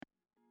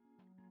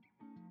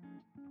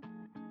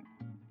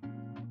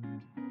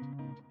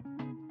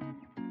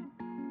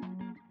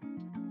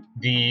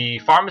the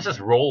pharmacist's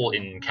role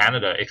in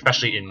Canada,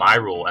 especially in my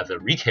role as a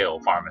retail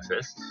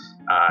pharmacist,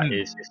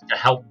 is to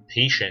help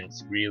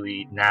patients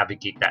really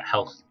navigate that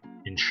health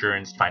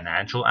insurance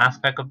financial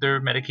aspect of their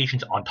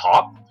medications on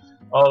top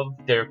of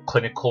their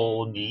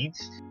clinical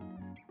needs.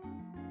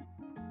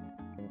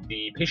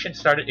 The patient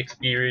started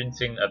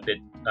experiencing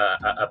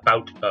a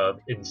bout of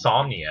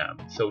insomnia.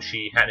 So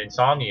she had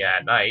insomnia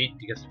at night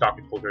because the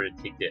doctor told her to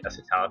take the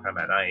escitalopram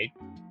at night,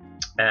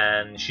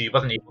 and she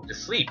wasn't able to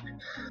sleep.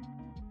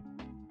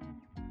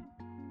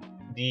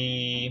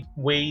 The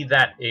way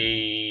that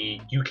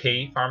a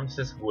UK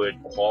pharmacist would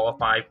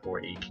qualify for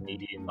a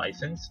Canadian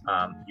license,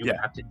 you would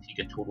have to take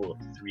a total of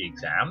 3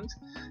 exams,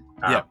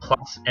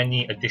 plus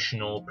any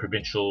additional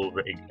provincial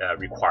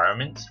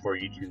requirements for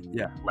you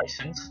to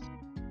license.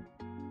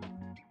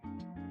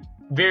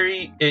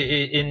 Very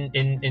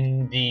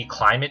in the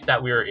climate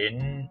that we're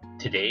in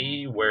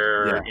today,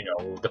 where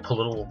the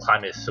political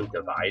climate is so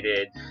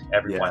divided,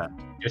 everyone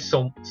there's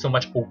so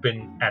much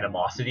open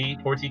animosity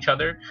towards each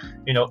other.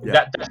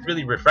 That's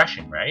really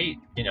refreshing, right?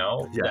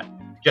 That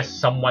just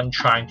someone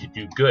trying to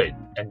do good,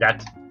 and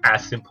that's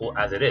as simple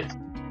as it is.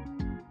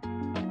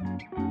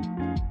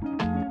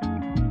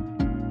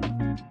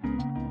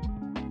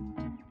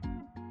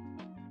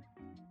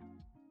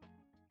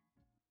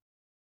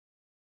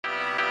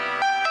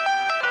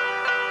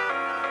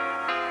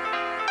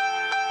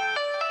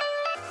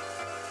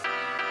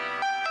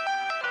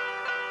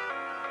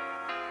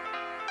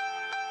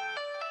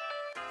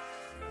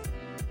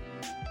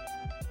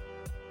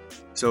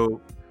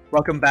 So,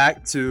 welcome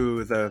back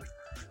to the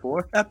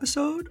 4th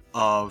episode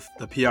of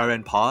the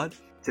PRN Pod.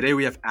 Today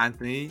we have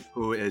Anthony,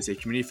 who is a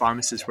community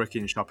pharmacist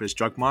working in Shoppers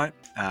Drug Mart.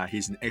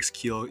 He's an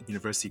ex-Keele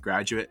University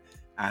graduate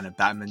and a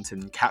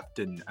badminton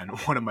captain, and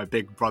one of my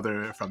big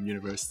brother from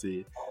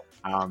university.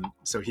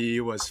 So he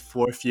was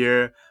 4th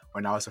year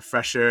when I was a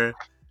fresher,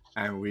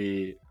 and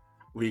we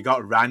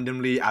got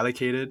randomly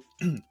allocated.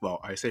 Well,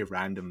 I say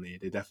randomly,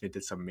 they definitely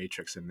did some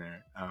matrix in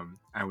there.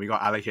 And we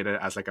got allocated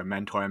as like a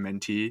mentor and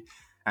mentee.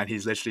 And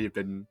he's literally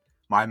been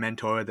my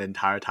mentor the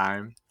entire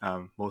time.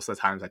 Most of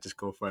the times I just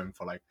go for him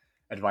for like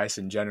advice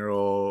in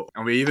general.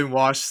 And we even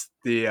watched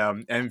the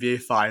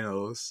NBA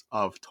finals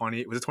of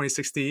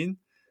 2016?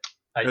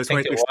 It was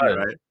 2016,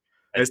 right?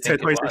 It's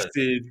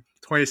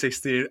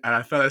 2016, and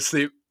I fell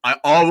asleep. I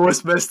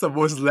almost missed the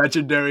most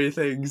legendary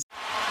things.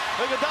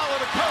 Iguodala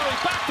to Curry,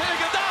 back to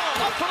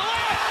Iguodala, up for the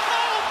layup.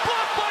 Oh,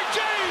 blocked by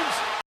James!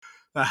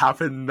 That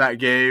happened in that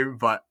game,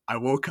 but I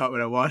woke up when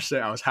I watched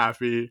it. I was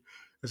happy.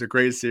 It was a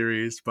great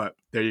series, but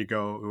there you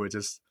go. We were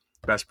just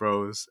best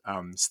bros,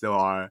 still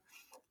are.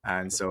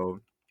 And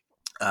so,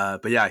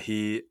 but yeah,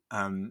 he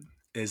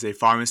is a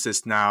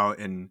pharmacist now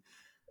in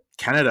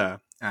Canada,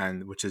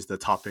 and which is the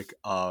topic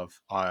of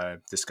our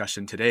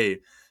discussion today.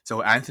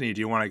 So Anthony,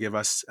 do you want to give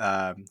us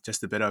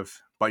just a bit of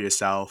about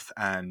yourself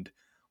and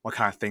what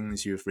kind of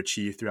things you've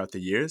achieved throughout the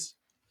years?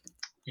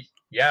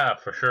 Yeah,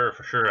 for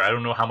sure. I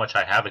don't know how much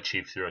I have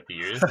achieved throughout the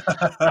years,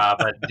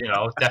 but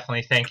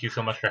definitely thank you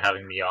so much for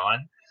having me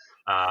on.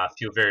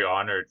 Feel very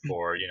honored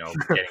for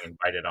getting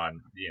invited on,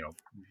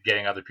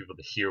 getting other people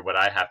to hear what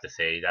I have to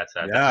say. That's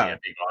definitely a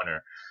big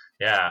honor.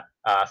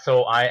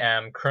 So I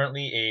am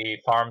currently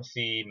a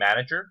pharmacy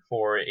manager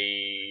for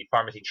a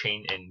pharmacy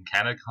chain in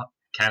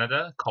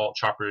Canada called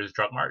Shoppers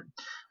Drug Mart.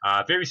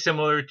 Very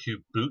similar to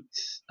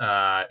Boots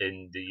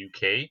in the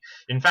UK.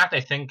 In fact, I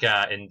think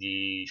in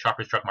the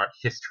Shoppers Drug Mart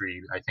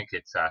history, I think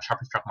it's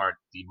Shoppers Drug Mart,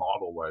 the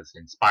model was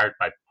inspired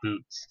by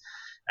Boots.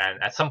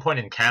 And at some point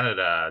in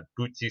Canada,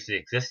 Boots used to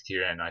exist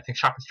here, and I think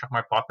Shoppers Drug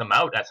Mart bought them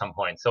out at some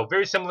point. So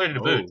very similar to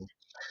Boots.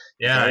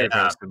 Very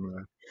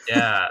similar.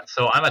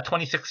 So I'm a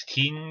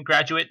 2016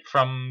 graduate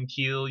from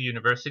Keele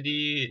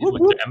University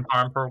with the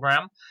MPharm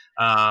program.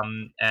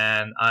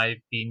 And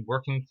I've been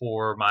working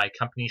for my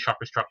company,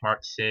 Shoppers Drug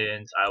Mart,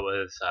 since I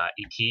was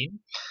 18.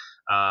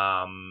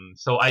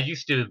 So I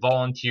used to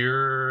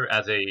volunteer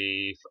as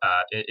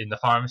in the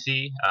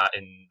pharmacy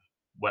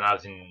when I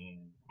was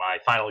in my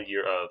final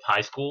year of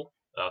high school,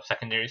 of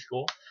secondary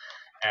school.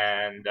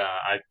 And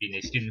I've been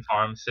a student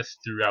pharmacist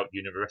throughout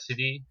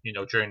university.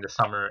 During the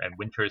summer and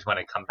winters when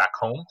I come back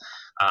home,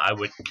 I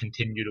would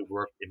continue to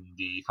work in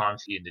the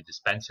pharmacy in the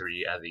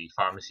dispensary as a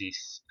pharmacy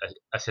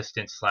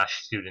assistant /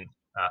 student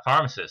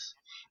pharmacist.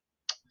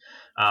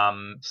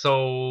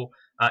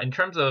 In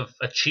terms of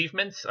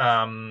achievements,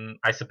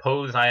 I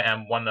suppose I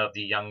am one of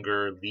the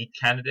younger lead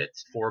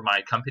candidates for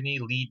my company.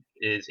 LEAD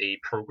is a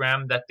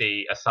program that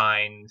they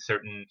assign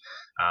certain,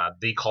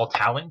 they call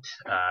talent,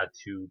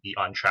 to be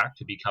on track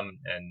to become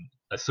an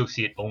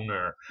associate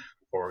owner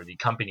for the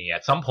company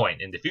at some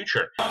point in the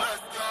future.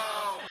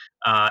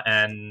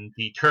 And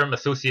the term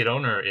associate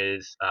owner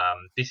is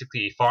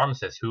basically a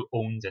pharmacist who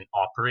owns and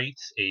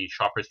operates a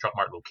Shoppers Drug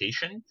Mart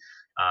location.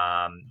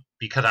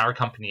 Because our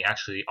company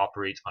actually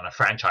operates on a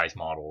franchise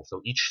model.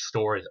 So each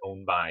store is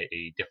owned by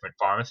a different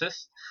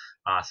pharmacist.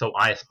 So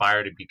I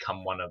aspire to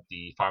become one of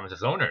the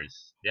pharmacist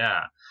owners.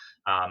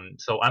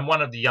 So I'm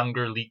one of the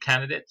younger lead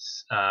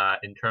candidates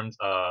in terms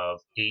of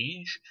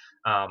age,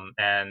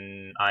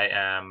 and I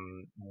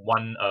am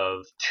one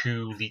of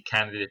two lead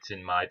candidates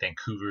in my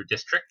Vancouver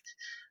district.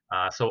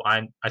 So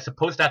I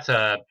suppose that's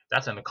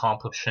an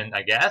accomplishment,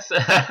 I guess.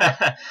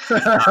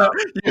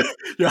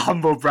 Your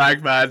humble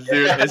brag, man,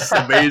 dude. It's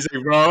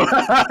amazing, bro.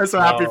 I'm so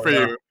happy No, for no.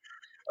 you.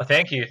 Oh,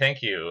 thank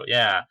you.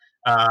 Yeah.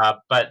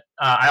 But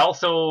I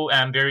also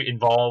am very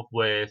involved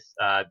with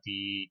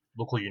the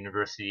local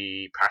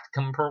university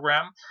practicum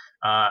program.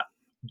 Uh,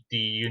 the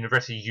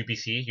university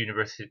UBC,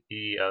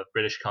 University of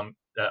British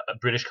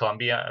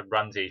Columbia,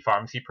 runs a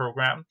pharmacy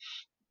program.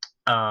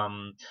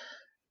 Um,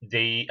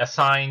 they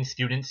assign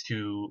students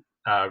to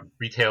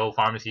retail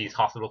pharmacies,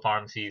 hospital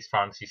pharmacies,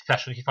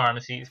 specialty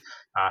pharmacies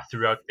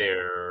throughout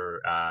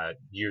their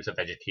years of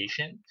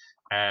education.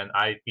 And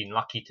I've been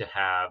lucky to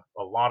have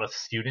a lot of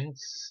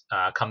students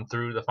come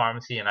through the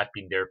pharmacy, and I've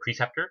been their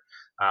preceptor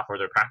for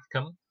their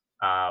practicum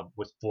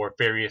for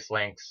various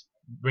lengths,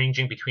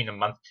 ranging between a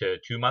month to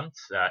 2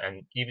 months,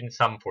 and even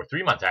some for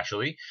 3 months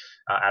actually,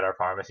 at our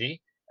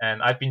pharmacy.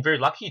 And I've been very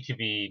lucky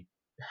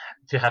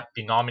to have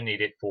been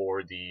nominated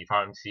for the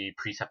Pharmacy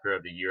Preceptor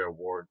of the Year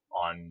award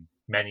on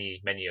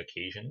many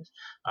occasions.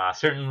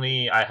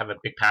 Certainly, I have a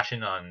big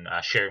passion on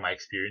sharing my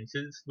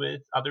experiences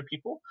with other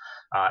people,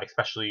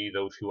 especially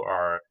those who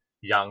are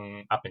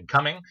young, up and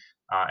coming,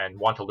 and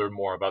want to learn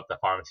more about the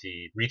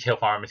retail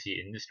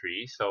pharmacy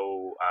industry.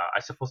 So I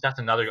suppose that's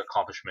another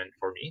accomplishment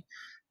for me.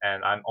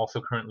 And I'm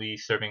also currently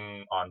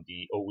serving on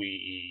the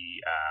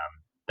OEE.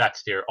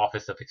 That's their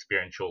Office of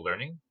Experiential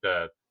Learning,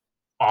 the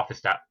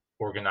office that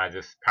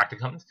organizes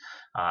practicums,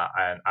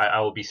 and I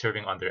will be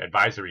serving on their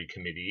advisory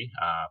committee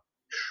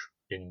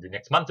in the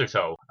next month or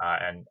so,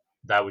 and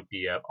that would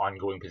be an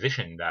ongoing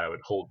position that I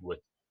would hold with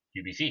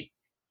UBC.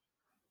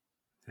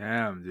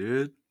 Damn,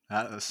 dude.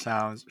 That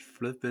sounds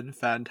flippin'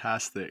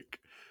 fantastic.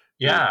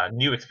 Dude, Yeah,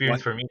 new experience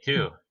what? for me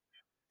too.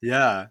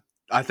 Yeah.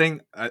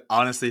 I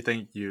honestly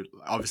think you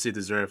obviously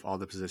deserve all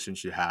the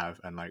positions you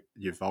have, and like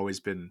you've always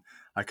been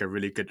like a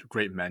really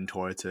great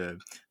mentor to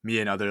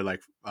me and other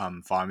like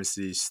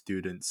pharmacy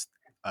students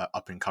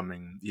up and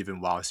coming,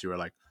 even whilst you were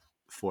like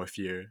fourth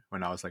year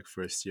when I was like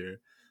first year.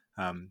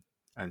 Um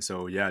and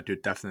so yeah,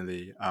 dude,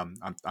 definitely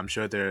I'm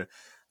sure they're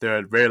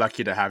very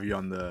lucky to have you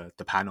on the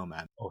panel,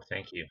 man. Oh,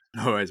 thank you.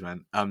 No worries,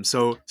 man.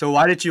 So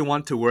why did you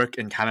want to work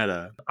in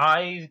Canada?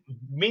 I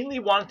mainly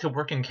wanted to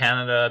work in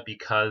Canada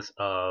because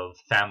of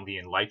family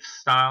and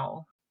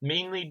lifestyle.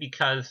 Mainly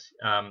because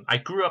I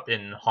grew up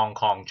in Hong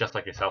Kong, just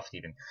like yourself,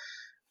 Stephen.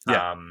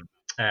 Yeah.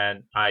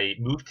 And I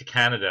moved to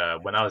Canada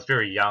when I was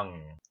very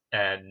young,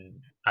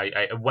 and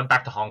I went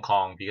back to Hong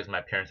Kong because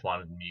my parents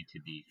wanted me to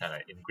be kind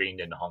of ingrained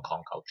in the Hong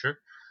Kong culture.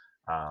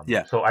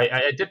 Yeah. So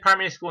I did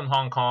primary school in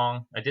Hong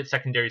Kong. I did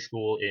secondary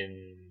school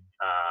in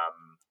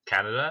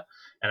Canada,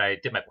 and I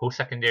did my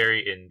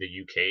post-secondary in the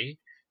UK.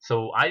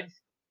 So I've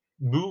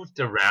moved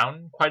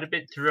around quite a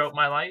bit throughout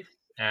my life.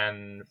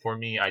 And for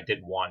me, I did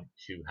want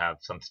to have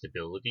some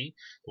stability,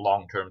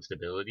 long-term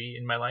stability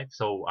in my life.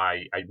 So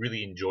I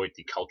really enjoyed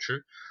the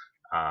culture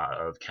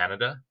of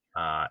Canada.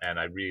 And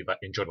I really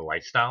enjoy the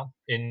lifestyle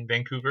in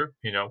Vancouver.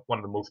 You know, one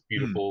of the most Mm.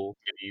 beautiful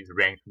cities,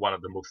 ranked one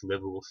of the most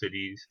livable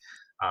cities.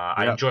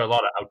 I Yeah. enjoy a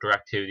lot of outdoor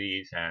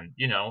activities, and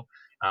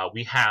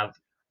we have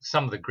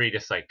some of the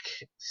greatest like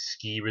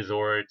ski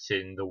resorts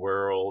in the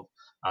world.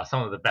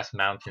 Some of the best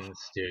mountains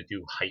to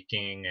do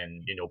hiking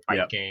and Yeah.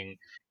 biking,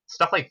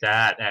 stuff like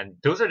that. And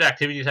those are the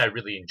activities I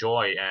really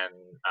enjoy. And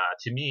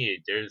to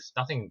me, there's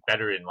nothing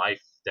better in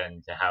life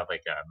than to have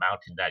like a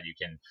mountain that you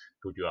can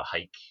go do a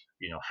hike,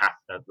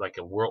 like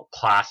a world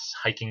class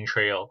hiking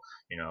trail,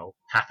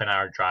 half an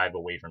hour drive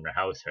away from your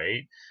house,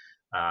 right?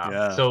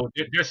 Yeah. So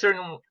there's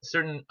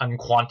certain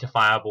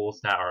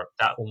unquantifiables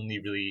that only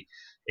really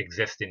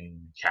exist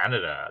in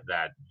Canada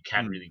that you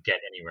can't Mm. really get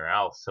anywhere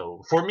else.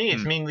 So for me,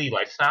 it's Mm. mainly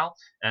lifestyle,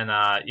 and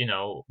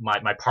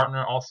my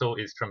partner also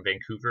is from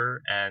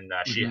Vancouver, and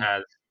she Hmm.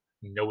 has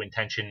no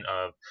intention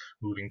of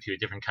moving to a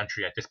different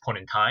country at this point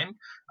in time,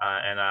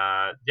 and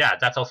yeah,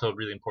 that's also a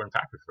really important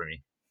factor for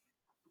me.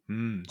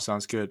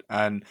 Sounds good.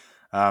 And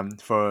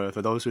for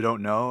those who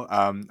don't know,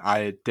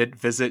 I did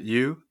visit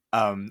you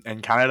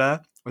in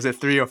Canada. Was it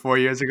 3 or 4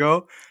 years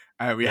ago?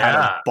 And we had a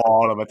Yeah.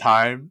 ball of a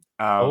time.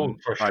 Oh,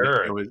 for Like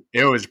sure.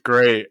 it was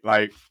great.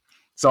 Like,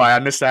 so I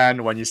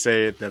understand when you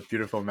say the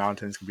beautiful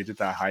mountains. We did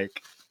that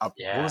hike up.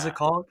 What was Yeah. it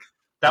called?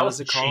 That What was was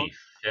the it called?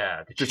 chief.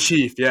 Yeah, the The chief.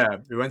 Chief. Yeah,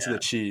 we went to the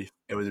Yeah. Chief.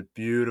 It was a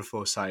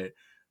beautiful sight.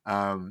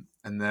 And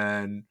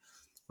then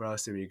where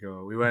else did we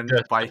go? We went The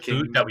food that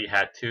biking. we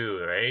had too,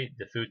 right?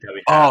 The food that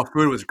we had, Oh,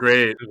 food was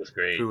great. food was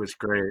great. Food was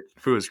great.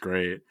 Food was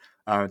great.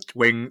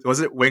 Wing was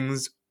it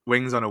wings?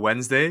 Wings on a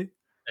Wednesday?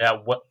 Yeah,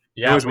 what?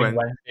 It Yeah, was Wing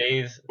when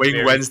Wednesdays, Wing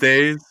very,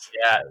 Wednesdays.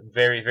 yeah,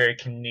 very very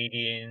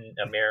Canadian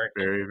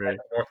American Very type very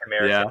of North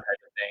American yeah.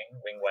 type of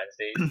thing. Wing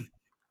Wednesdays. Wing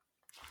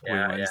Yeah,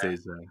 yeah,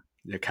 Wednesdays.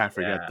 You can't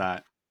forget yeah.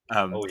 that.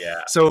 Oh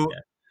yeah, So yeah.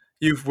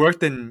 you've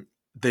worked in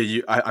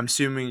I'm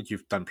assuming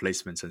you've done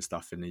placements and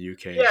stuff in the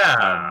UK.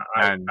 Yeah,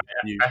 And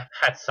you I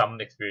had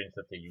some experience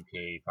with the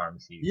UK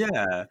pharmacies.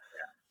 yeah.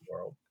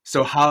 world.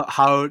 So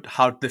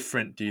how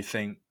different do you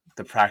think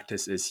the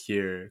practice is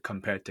here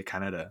compared to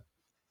Canada?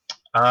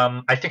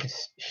 I think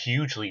it's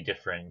hugely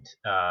different.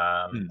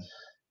 Mm.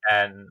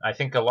 And I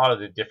think a lot of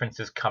the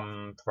differences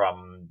come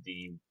from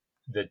the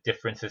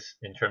differences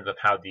in terms of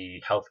how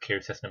the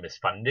healthcare system is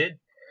funded.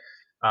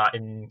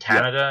 In Yeah.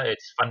 Canada,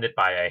 it's funded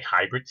by a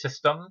hybrid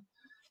system.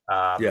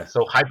 Yeah.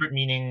 So hybrid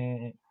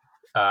meaning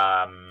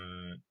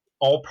um,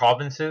 all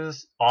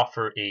provinces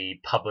offer a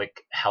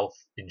public health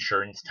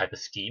insurance type of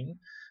scheme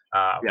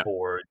Yeah.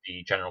 for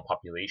the general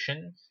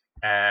population,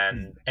 Mm.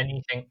 and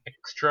anything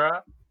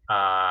extra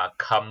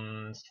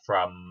comes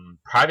from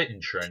private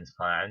insurance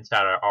plans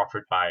that are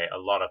offered by a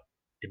lot of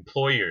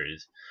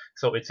employers.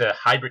 So it's a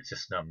hybrid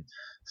system.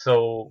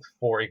 So,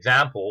 for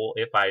example,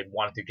 if I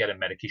wanted to get a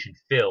medication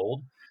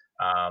filled,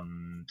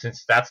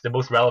 since that's the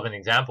most relevant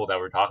example that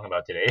we're talking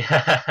about today.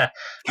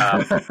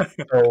 um,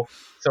 so,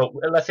 so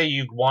let's say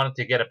you wanted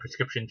to get a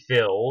prescription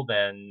filled,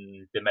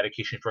 and the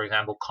medication, for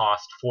example,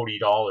 cost $40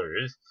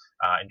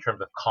 in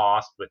terms of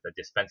cost with a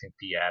dispensing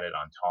fee added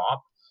on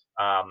top.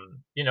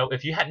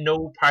 If you had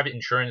no private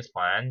insurance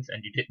plans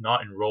and you did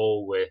not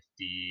enroll with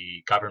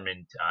the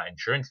government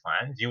insurance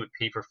plans, you would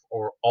pay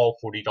for all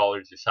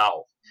 $40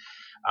 yourself.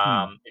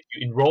 Mm. If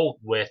you enroll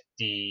with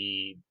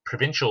the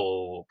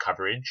provincial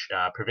coverage,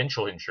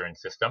 provincial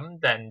insurance system,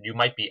 then you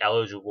might be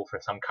eligible for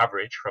some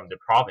coverage from the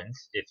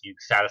province if you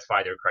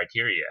satisfy their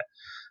criteria.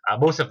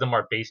 Most of them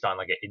are based on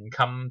like an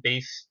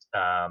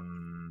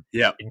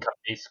Yeah.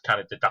 income-based kind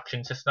of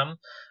deduction system,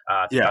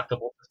 Yeah.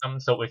 deductible system.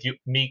 So if you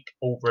make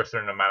over a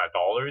certain amount of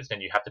dollars,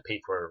 then you have to pay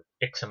for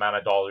X amount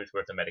of dollars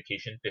worth of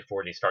medication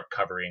before they start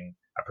covering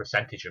a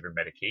percentage of your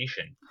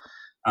medication.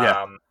 Yeah.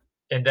 Um,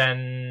 and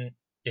then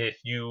if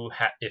you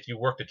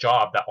worked a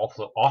job that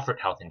also offered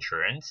health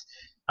insurance,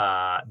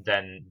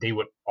 then they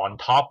would, on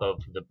top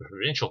of the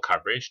provincial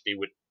coverage, they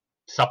would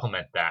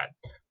supplement that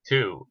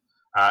too.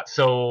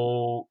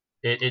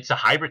 It's a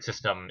hybrid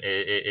system.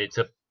 It's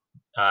a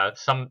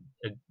some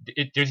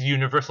there's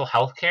universal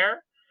health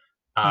care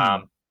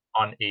Mm.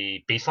 on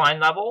a baseline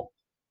level,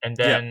 and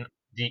Yeah. then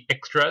the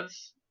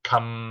extras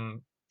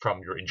come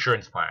from your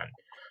insurance plan.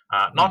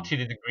 Not Mm. to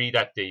the degree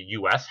that the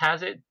US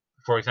has it.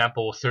 For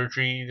example,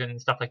 surgeries and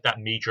stuff like that,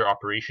 major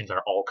operations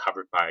are all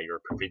covered by your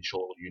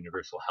provincial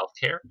universal health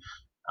care.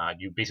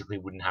 You basically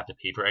wouldn't have to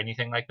pay for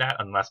anything like that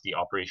unless the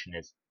operation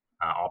is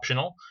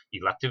optional,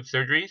 elective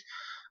surgeries.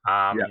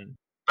 Yeah.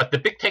 But the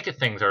big ticket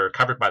things are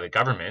covered by the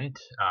government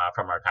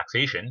from our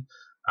taxation.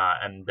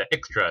 And the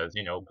extras,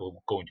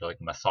 going to like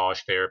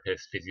massage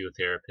therapist,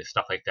 physiotherapist,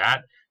 stuff like that,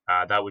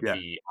 that would Yeah.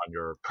 be on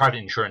your private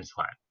insurance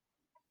plan.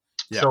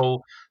 Yeah.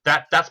 So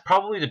that's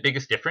probably the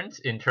biggest difference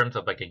in terms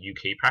of like a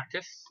UK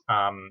practice.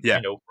 Yeah.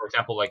 For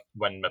example, like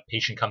when a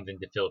patient comes in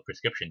to fill a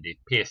prescription, they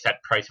pay a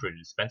set price for the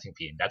dispensing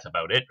fee, and that's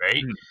about it,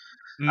 right? Mm.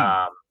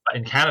 Mm. But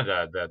in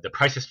Canada, the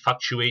prices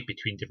fluctuate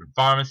between different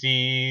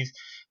pharmacies,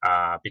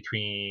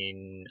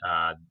 between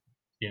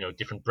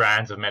different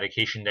brands of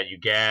medication that you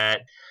get.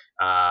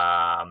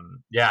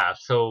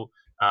 So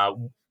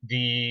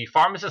the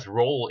pharmacist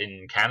role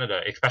in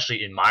Canada,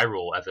 especially in my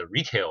role as a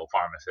retail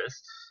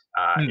pharmacist,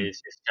 Mm. is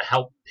to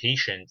help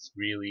patients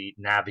really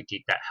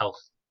navigate that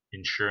health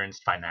insurance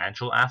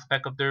financial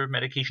aspect of their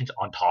medications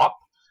on top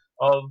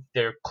of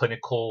their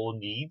clinical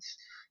needs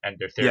and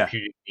their Yeah.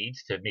 therapeutic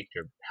needs to make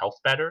their health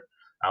better.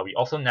 We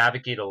also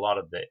navigate a lot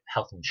of the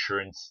health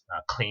insurance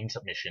claim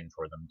submission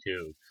for them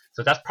too.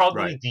 So that's Right.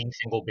 probably the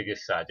single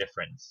biggest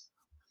difference.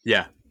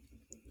 Yeah.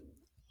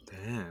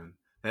 Damn.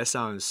 That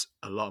sounds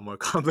a lot more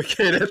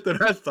complicated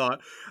than I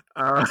thought.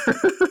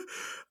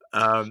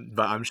 Uh,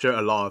 but I'm sure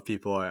a lot of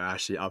people are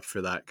actually up for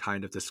that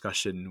kind of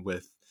discussion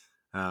with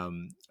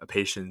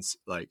patients,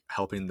 like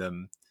helping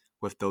them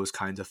with those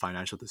kinds of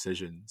financial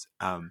decisions.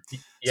 So,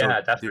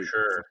 Yeah, that's for dude,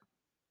 sure.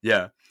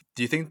 yeah.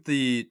 Do you think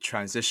the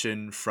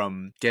transition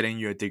from getting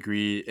your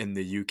degree in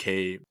the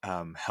UK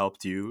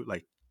helped you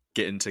like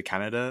get into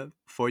Canada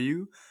for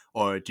you?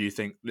 Or do you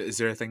think is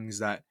there things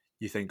that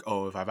you think,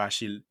 oh, if I've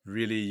actually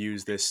really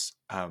used this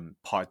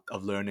part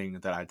of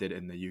learning that I did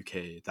in the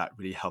UK, that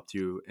really helped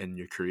you in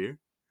your career?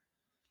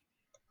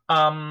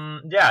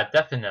 Yeah,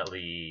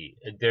 definitely.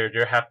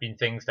 There have been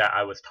things that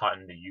I was taught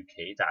in the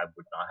UK that I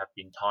would not have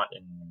been taught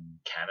in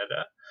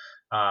Canada.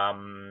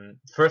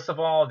 First of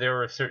all, there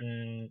were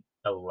certain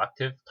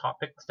elective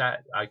topics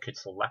that I could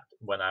select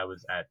when I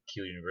was at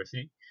Keele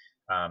University.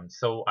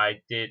 So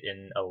I did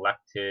an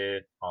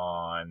elective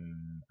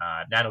on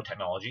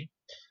nanotechnology,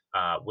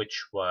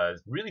 which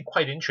was really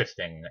quite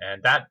interesting,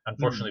 and that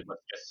unfortunately Mm. was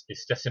just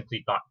it's just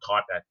simply not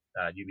taught at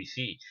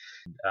UBC.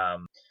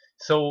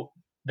 So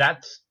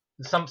that's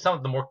some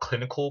of the more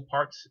clinical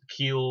parts.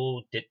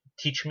 Keel did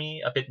teach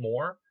me a bit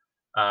more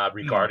Mm.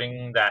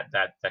 regarding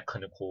that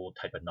clinical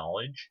type of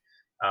knowledge.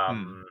 Mm.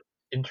 Um,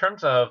 in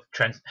terms of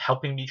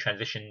helping me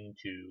transition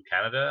to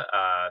Canada,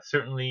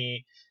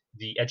 certainly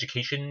the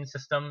education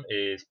system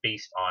is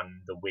based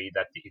on the way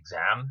that the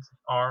exams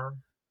are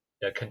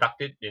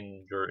conducted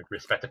in your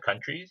respective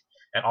countries.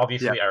 and Yeah.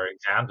 obviously our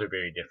exams are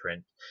very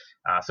different.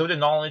 So the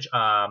knowledge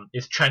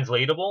is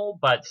translatable,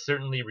 but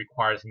certainly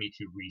requires me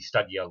to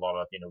restudy a lot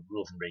of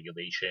rules and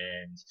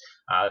regulations.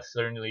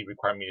 Certainly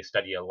require me to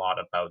study a lot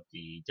about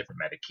the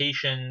different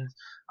medications,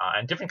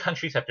 and different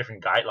countries have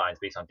different guidelines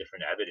based on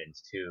different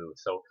evidence too.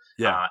 So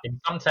Yeah.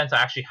 in some sense, I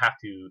had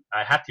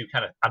to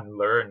kind of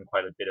unlearn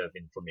quite a bit of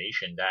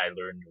information that I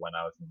learned when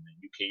I was in the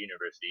UK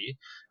university,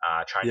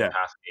 trying to Yeah.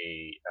 pass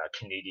a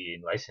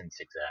Canadian license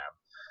exam.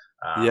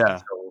 Yeah.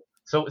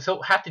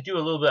 So have to do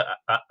a little bit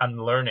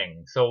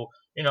unlearning. So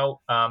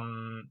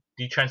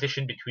the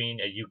transition between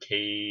a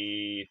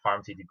UK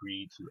pharmacy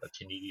degree to a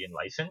Canadian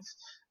license,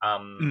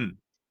 Mm,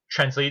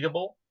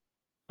 translatable,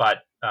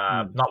 but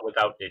mm. not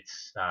without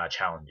its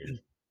challenges.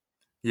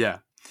 Yeah.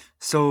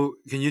 So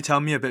can you tell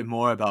me a bit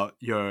more about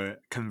your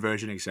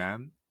conversion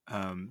exam?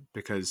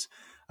 Because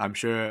I'm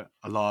sure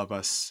a lot of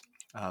us,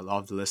 a lot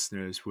of the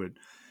listeners would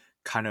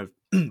kind of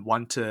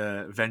want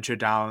to venture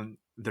down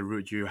the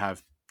route you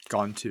have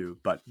gone to,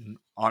 but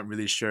aren't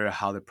really sure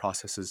how the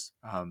process is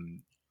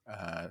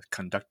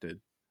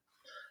conducted.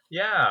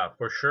 Yeah,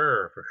 for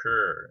sure, for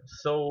sure.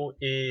 So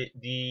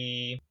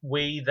the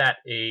way that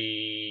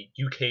a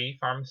UK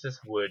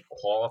pharmacist would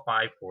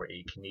qualify for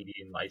a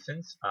Canadian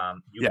license,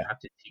 you would Yeah. have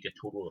to take a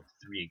total of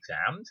 3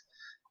 exams,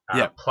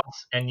 Yeah.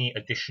 plus any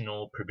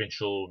additional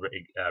provincial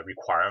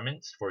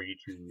requirements for you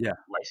to Yeah.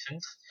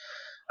 license.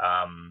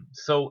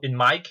 So in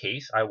my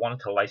case, I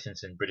wanted to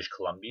license in British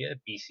Columbia,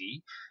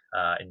 BC,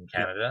 in Yeah.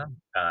 Canada,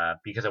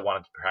 because I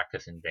wanted to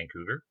practice in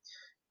Vancouver.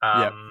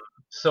 Yeah.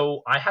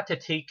 So I had to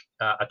take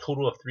a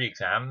total of 3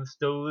 exams.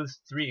 Those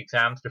 3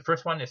 exams, the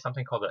first one is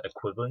something called the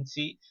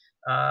equivalency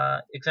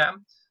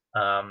exam.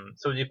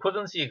 So the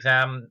equivalency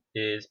exam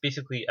is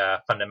basically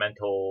a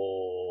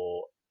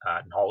fundamental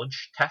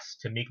knowledge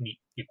test to make me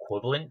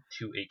equivalent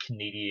to a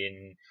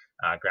Canadian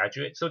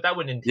graduate. So that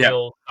would Yeah.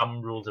 entail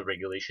some rules of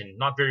regulation,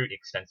 not very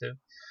extensive,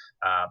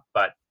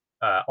 but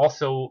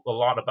also a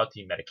lot about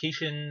the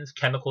medications,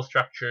 chemical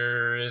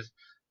structures,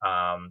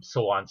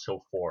 so on and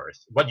so forth.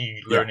 What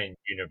you Yeah. learn in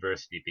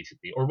university,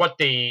 basically, or what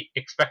they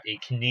expect a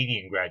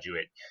Canadian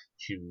graduate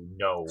to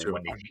know True.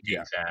 when they take the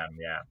Yeah. exam.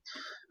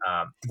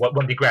 Yeah. What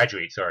when they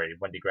graduate? Sorry,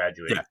 when they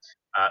graduate.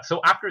 Yeah.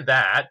 So after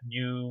that,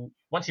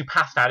 once you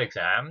pass that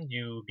exam,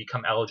 you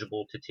become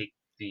eligible to take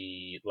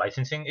the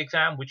licensing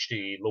exam, which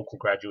the local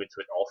graduates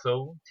would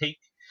also take.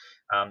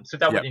 So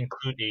that Yeah. would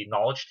include a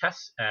knowledge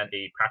test and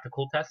a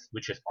practical test,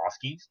 which is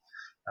OSCEs.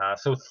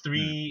 So Mm.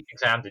 3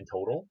 exams in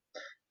total.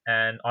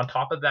 And on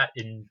top of that,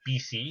 in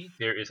BC,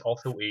 there is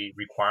also a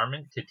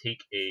requirement to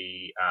take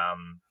a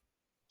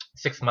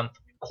 6-month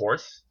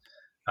course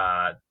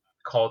uh,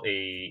 called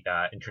a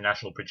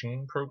international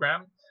bridging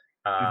program.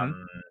 Mm-hmm.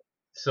 Um,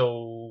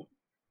 so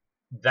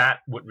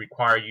that would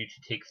require you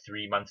to take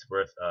 3 months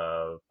worth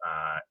of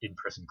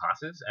in-person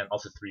classes and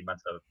also 3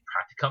 months of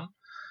practicum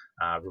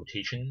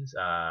rotations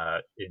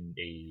in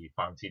a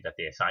pharmacy that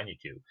they assign you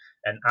to.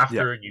 And Yeah.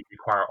 after you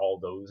require all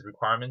those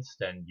requirements,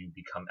 then you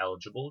become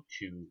eligible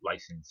to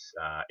license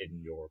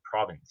in your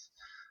province.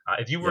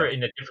 If you were Yeah.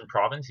 in a different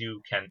province,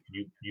 you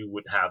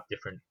would have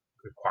different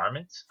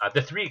requirements.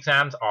 The 3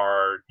 exams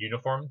are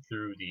uniform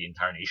through the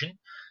entire nation.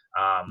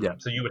 Yeah.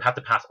 So you would have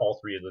to pass all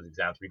 3 of those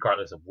exams,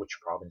 regardless of which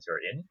province you're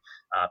in.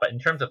 But in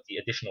terms of the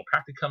additional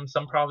practicum,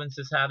 some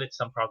provinces have it,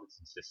 some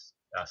provinces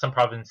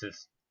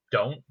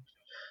don't.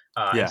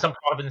 And Yeah. some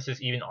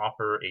provinces even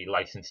offer a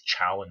license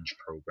challenge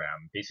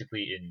program.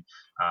 Basically,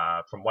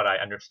 from what I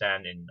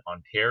understand, in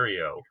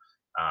Ontario,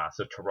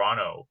 so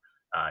Toronto,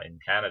 in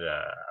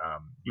Canada,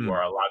 you Mm.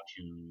 are allowed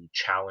to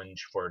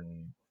challenge for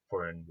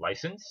a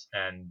license,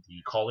 and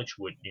the college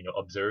would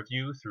observe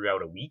you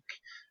throughout a week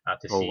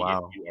to Oh see if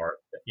wow. you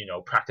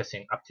are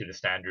practicing up to the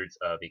standards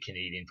of a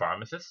Canadian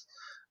pharmacist.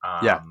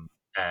 Yeah.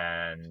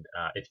 And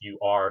if you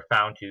are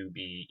found to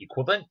be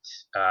equivalent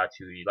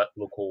to a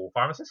local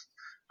pharmacist,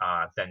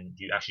 then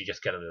you actually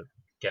just get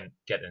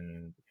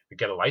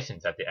a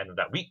license at the end of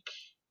that week.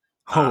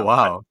 Oh But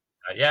wow.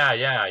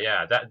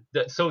 yeah.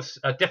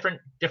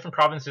 Different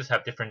provinces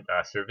have different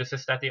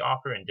services that they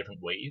offer in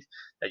different ways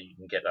that you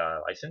can get a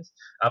license,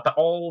 but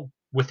all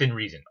within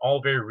reason,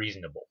 all very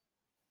reasonable.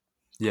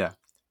 Yeah.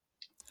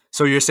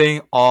 So you're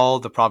saying all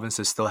the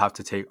provinces still have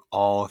to take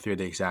all 3 of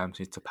the exams,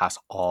 need to pass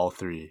all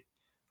 3,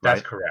 That's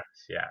right?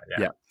 correct. Yeah.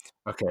 Yeah.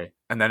 Okay.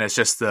 And then it's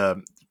just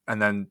the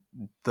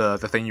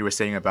thing you were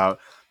saying about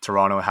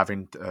Toronto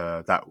having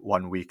that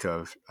 1 week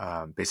of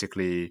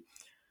basically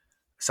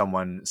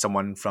someone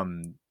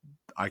from,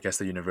 I guess,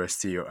 the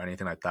university or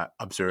anything like that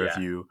observe Yeah.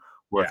 you Yeah.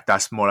 work.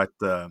 That's more like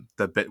the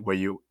bit where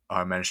you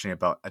are mentioning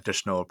about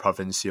additional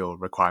provincial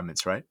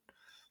requirements, right?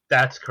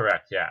 That's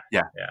correct. Yeah.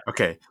 Yeah. Yeah.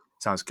 Okay.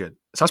 Sounds good.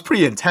 Sounds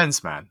pretty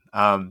intense, man.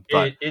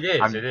 But It is.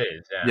 I'm It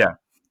is. Yeah. yeah.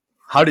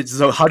 How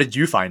did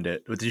you find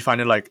it? Did you find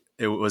it like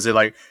was it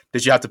like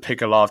did you have to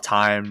pick a lot of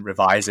time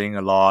revising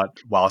a lot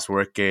whilst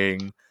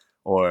working,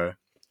 or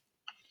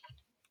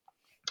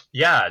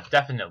Yeah,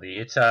 definitely.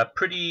 It's a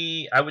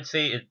pretty, I would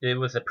say it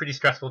was a pretty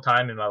stressful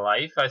time in my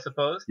life, I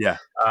suppose. Yeah.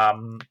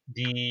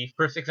 The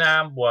first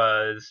exam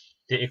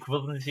the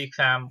equivalency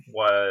exam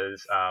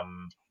was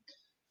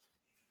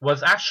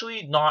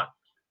actually not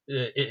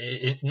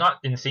not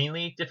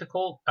insanely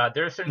difficult.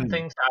 There are certain Mm.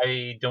 things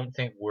I don't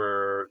think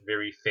were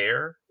very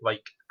fair,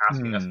 like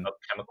asking us Mm. about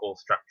chemical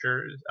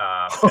structures,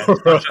 and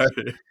it's not just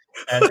Right.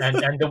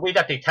 and the way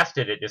that they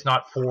tested it is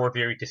not four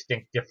very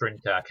distinct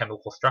different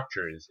chemical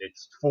structures.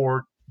 It's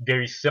four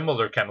very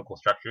similar chemical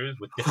structures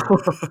with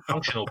different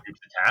functional groups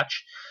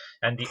attached,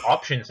 and the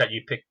options that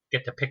you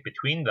get to pick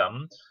between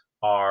them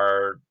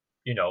are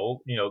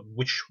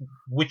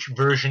which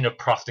version of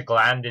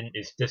prostaglandin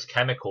is this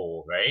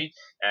chemical, right?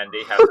 And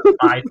they have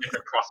five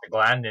different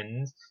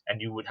prostaglandins,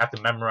 and you would have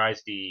to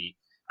memorize the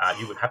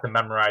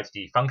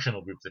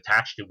functional groups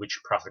attached to which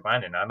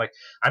prostaglandin.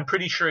 I'm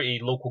pretty sure a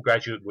local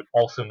graduate would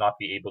also not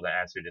be able to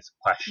answer this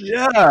question.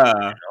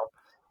 Yeah.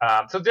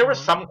 So there were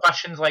some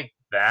questions like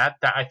that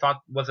I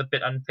thought was a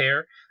bit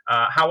unfair.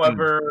 Mm.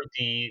 However,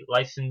 the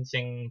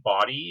licensing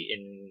body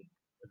in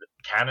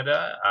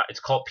Canada, it's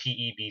called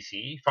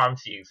PEBC,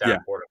 Pharmacy Yeah. Exam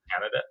Board of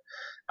Canada.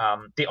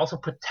 They also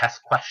put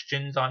test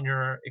questions on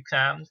your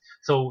exams,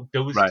 so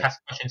those Right. test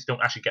questions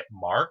don't actually get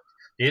marked.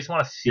 They just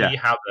want to Yeah. see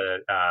how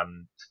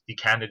the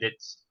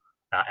candidates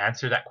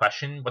answer that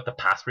question, what the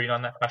pass rate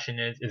on that question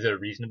is. Is it a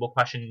reasonable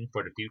question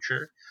for the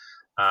future?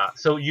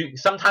 So you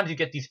sometimes you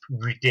get these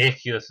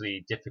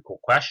ridiculously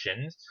difficult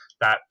questions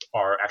that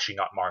are actually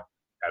not marked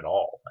at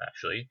all.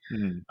 Actually,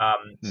 Mm.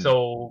 Mm.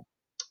 so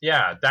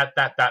yeah,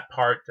 that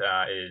part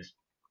is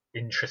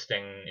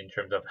interesting in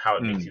terms of how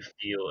it makes you Mm.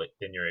 feel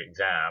in your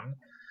exam.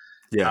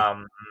 Yeah.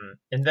 Um,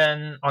 and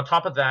then on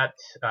top of that,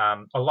 a,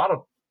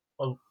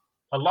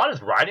 a lot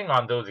is riding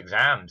on those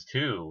exams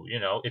too.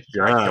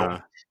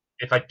 Yeah.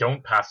 If I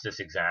don't pass this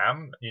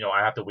exam, I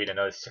have to wait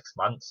another 6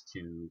 months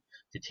to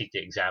take the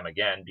exam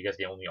again because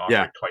they only offer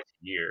Yeah. it twice a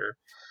year.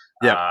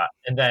 Yeah.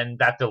 And then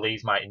that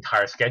delays my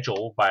entire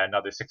schedule by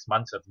another 6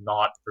 months of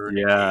not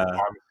earning a Yeah.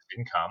 pharmacist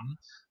income,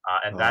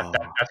 and Oh.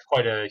 that's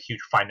quite a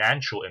huge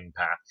financial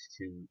impact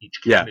to each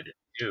Yeah. candidate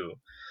too.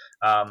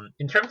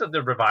 In terms of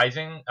the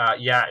revising,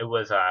 yeah,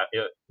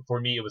 for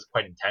me it was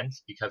quite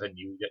intense because I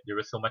knew that there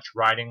was so much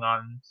riding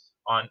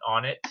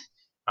on it.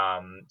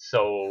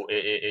 So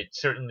it's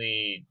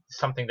certainly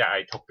something that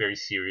I took very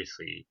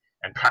seriously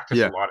and practiced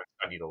a Yeah. lot and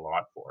studied a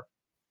lot for.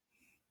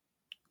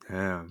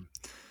 Damn.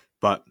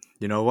 But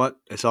you know what?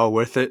 It's all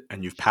worth it,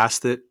 and you've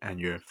passed it, and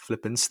you're a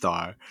flippin'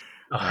 star.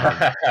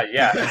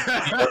 Yeah,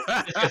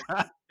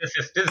 and this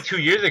is 2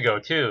 years ago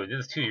too.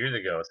 This is 2 years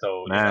ago,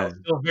 so Man.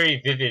 still very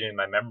vivid in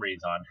my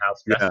memories on how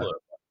Yeah. stressful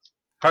it was.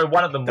 Probably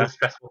one of the That. most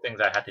stressful things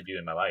I had to do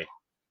in my life.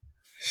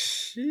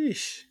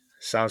 Sheesh.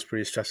 Sounds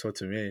pretty stressful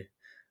to me.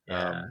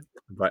 Yeah.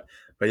 But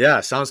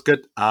yeah, sounds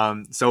good.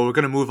 So we're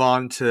gonna move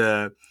on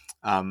to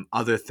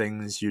other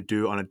things you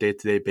do on a day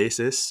to day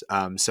basis.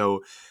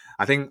 So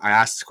I think I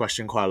asked this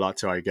question quite a lot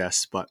to our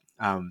guests, but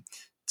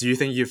do you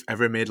think you've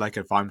ever made like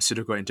a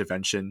pharmaceutical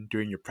intervention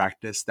during your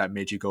practice that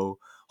made you go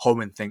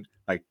home and think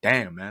like,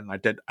 damn man, I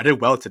did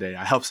well today.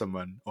 I helped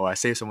someone or I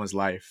saved someone's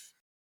life.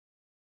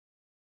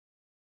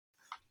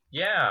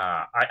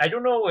 Yeah, I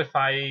don't know if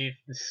I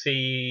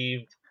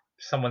saved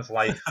someone's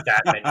life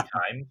that many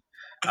times,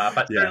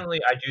 but Yeah.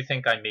 certainly I do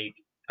think I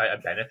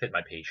benefit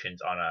my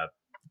patients on a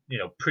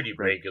pretty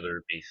Right.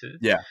 regular basis.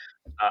 Yeah.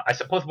 I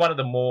suppose one of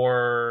the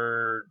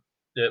more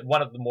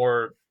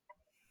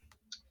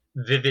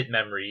vivid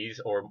memories,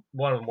 or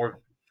one of the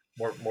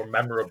more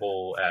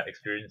memorable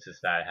experiences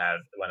that I had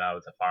when I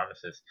was a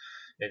pharmacist,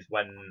 is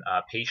when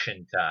a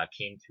patient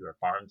came to our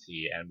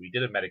pharmacy and we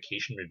did a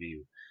medication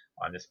review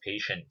on this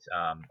patient,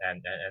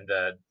 and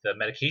the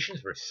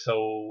medications were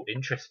so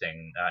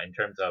interesting in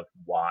terms of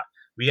what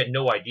we had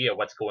no idea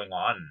what's going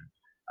on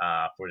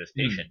for this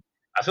Mm. patient.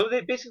 So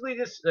they basically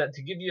just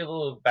to give you a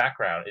little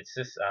background, it's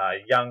this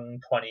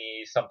young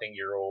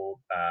 20-something-year-old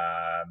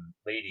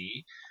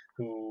lady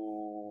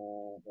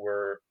who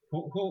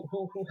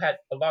had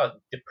a lot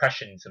of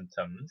depression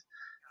symptoms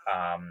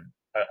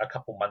a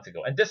couple months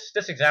ago. And this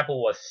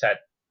example was set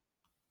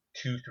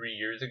 2-3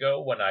 years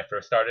ago when I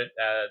first started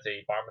as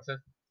a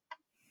pharmacist.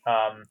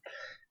 Um,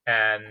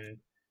 and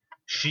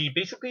she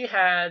basically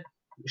had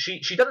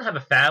she doesn't have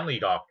a family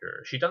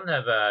doctor. She doesn't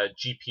have a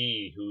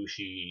GP who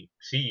she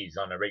sees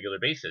on a regular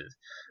basis.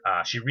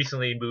 She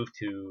recently moved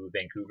to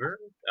Vancouver.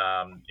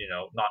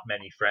 Not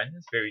many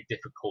friends. Very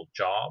difficult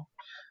job.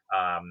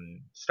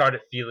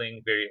 Started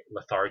feeling very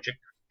lethargic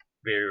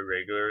very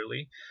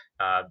regularly.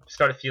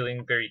 Started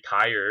feeling very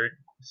tired.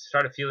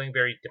 Started feeling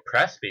very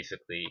depressed,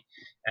 basically,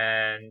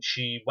 and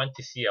she went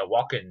to see a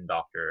walk-in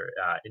doctor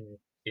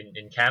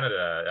in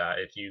Canada.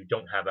 If you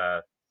don't have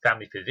a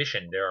family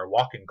physician, there are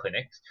walk-in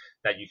clinics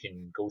that you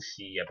can go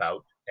see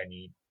about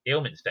any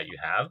ailments that you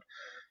have,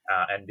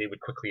 and they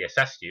would quickly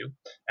assess you,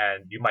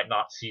 and you might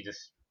not see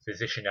this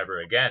physician ever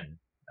again.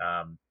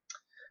 Um,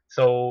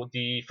 so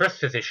the first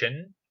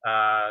physician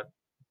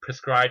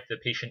prescribed the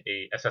patient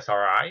a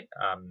SSRI,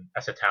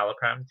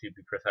 escitalopram to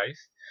be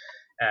precise,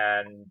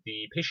 and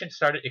the patient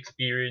started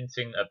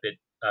experiencing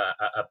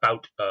a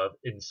bout of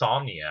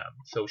insomnia.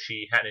 So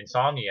she had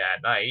insomnia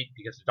at night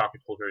because the doctor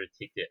told her to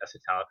take the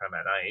escitalopram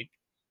at night,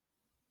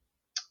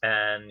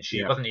 and she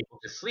Yeah. wasn't able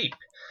to sleep.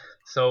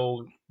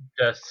 So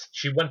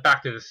she went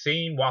back to the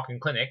same walk-in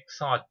clinic,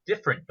 saw a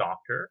different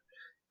doctor,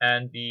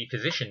 and the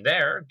physician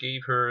there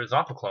gave her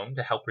zopiclone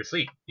to help her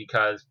sleep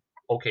because,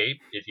 okay,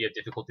 if you have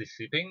difficulty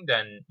sleeping,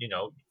 then,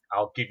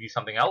 I'll give you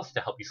something else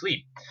to help you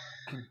sleep.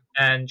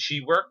 And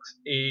she works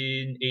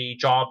in a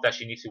job that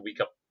she needs to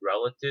wake up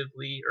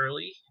relatively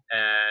early,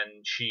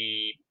 and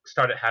she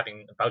started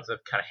having bouts of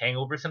kind of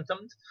hangover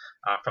symptoms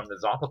from the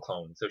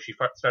zopiclone. So she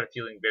started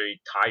feeling very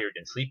tired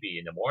and sleepy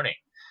in the morning.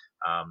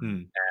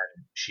 And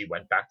she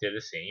went back to the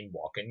same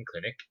walk-in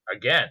clinic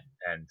again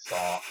and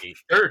saw a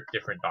third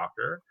different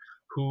doctor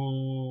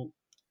who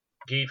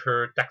gave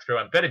her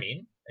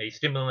dextroamphetamine, a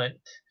stimulant,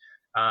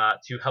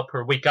 to help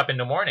her wake up in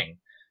the morning.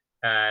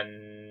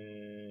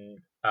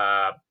 And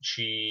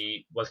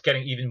she was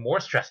getting even more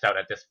stressed out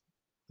at this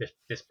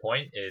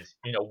point. Is,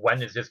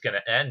 when is this going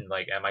to end?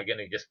 Like, am I going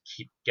to just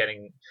keep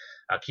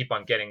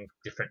on getting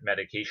different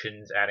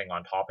medications, adding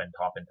on top and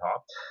top and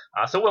top?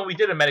 So when we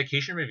did a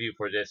medication review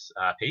for this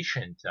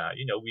patient,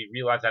 we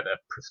realized that a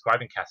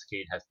prescribing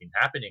cascade has been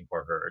happening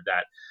for her.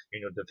 That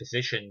the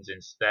physicians,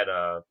 instead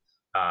of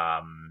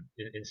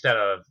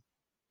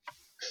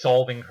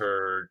solving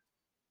her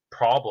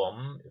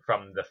problem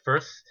from the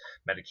first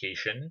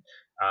medication,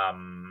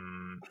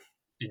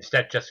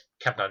 instead just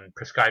kept on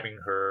prescribing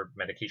her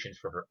medications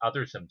for her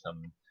other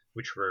symptoms,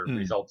 which were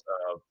results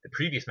of the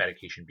previous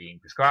medication being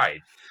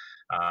prescribed.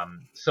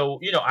 So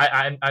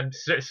I'm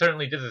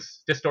certainly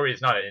this story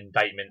is not an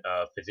indictment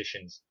of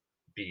physicians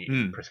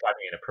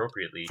prescribing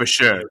inappropriately. For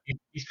sure.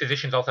 These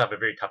physicians also have a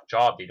very tough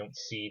job. They don't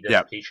see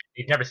this patient.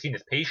 They've never seen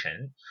this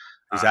patient.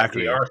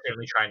 Exactly. They are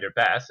certainly trying their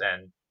best,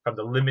 and from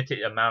the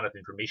limited amount of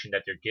information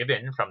that they're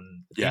given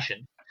from the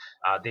patient,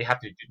 they have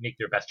to make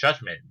their best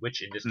judgment,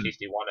 which in this case,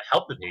 they want to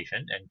help the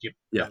patient and give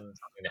them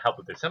something to help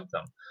with their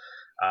symptom.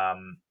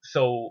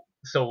 So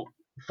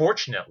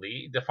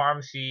fortunately, the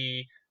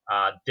pharmacy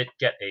did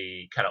get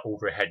a kind of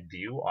overhead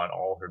view on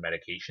all her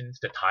medications,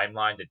 the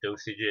timeline, the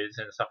dosages,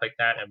 and stuff like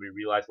that, and we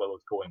realized what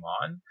was going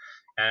on.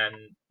 And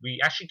we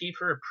actually gave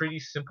her a pretty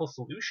simple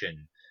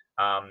solution.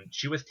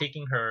 She was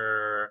taking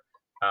her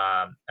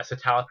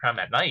escitalopram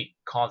at night,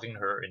 causing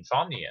her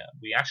insomnia.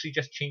 We actually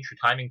just changed her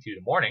timing to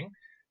the morning,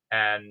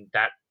 and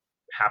that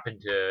happened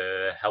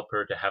to help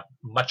her to have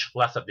much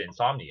less of the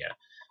insomnia.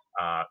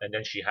 And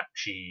then she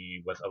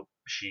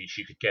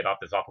could get off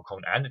the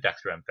zopiclone and the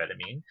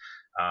dextroamphetamine,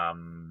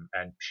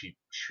 and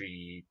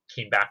she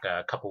came back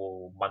a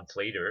couple months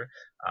later,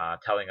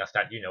 telling us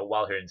that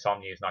while her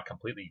insomnia is not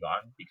completely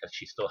gone because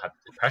she still had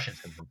depression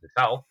symptoms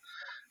herself,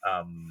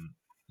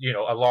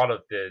 a lot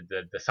of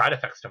the side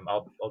effects from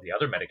all the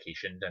other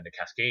medications and the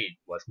cascade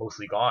was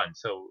mostly gone.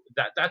 So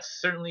that's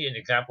certainly an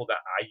example that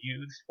I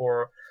use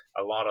for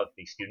a lot of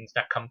the students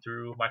that come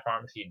through my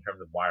pharmacy in terms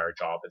of why our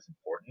job is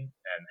important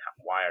and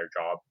why our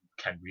job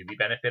can really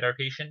benefit our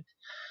patient.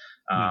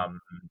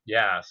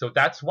 So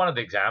that's one of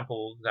the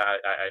examples that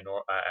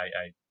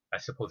I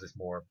suppose is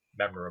more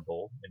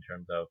memorable in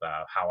terms of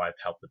how I've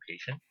helped the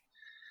patient.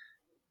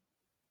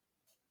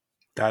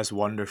 That's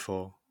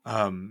wonderful.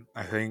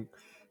 I think,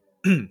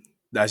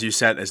 as you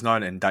said, it's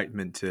not an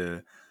indictment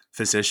to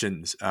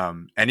physicians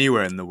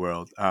anywhere in the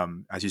world.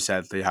 As you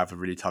said, they have a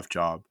really tough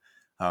job.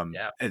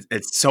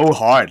 It's so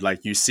hard.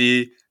 Like, you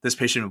see this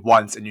patient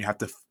once and you have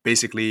to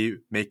basically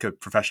make a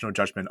professional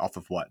judgment off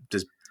of what?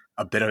 Just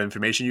a bit of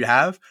information you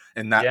have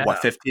in that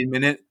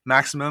 15-minute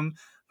maximum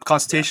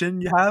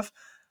consultation you have.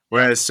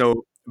 Whereas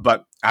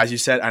but as you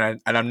said, and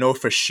I know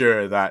for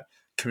sure that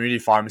community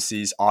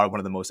pharmacies are one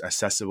of the most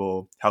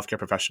accessible healthcare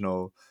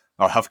professional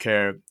or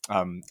healthcare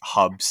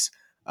hubs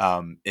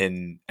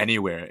in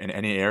anywhere, in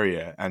any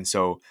area. And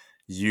so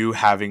you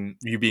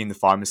being the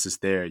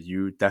pharmacist there,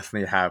 you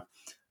definitely have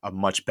a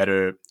much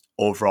better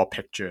overall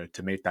picture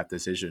to make that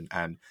decision.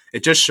 And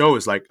it just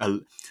shows like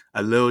a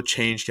little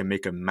change can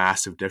make a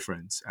massive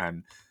difference.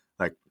 And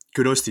like,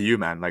 kudos to you,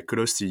 man. Like,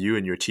 kudos to you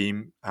and your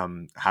team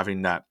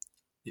having that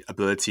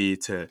ability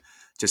to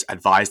just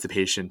advise the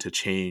patient to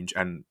change,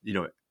 and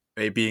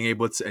being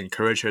able to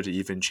encourage her to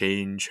even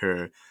change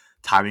her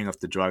timing of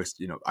the drugs.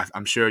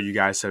 I'm sure you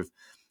guys have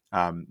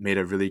made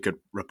a really good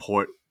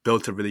rapport,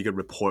 built a really good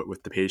rapport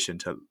with the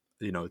patient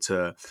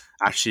to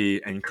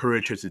actually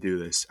encourage her to do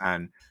this.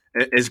 And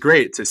it's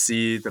great to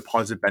see the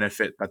positive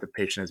benefit that the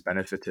patient has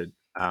benefited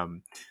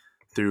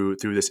through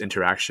this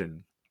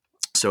interaction.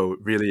 So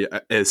really, I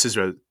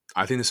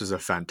think this is a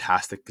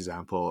fantastic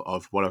example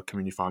of what a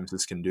community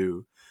pharmacist can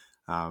do.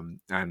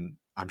 And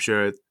I'm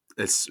sure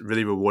it's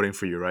really rewarding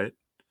for you, right?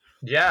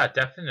 Yeah,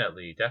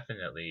 definitely.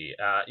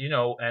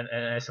 And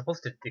I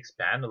suppose to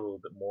expand a little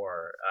bit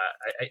more,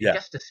 I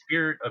guess the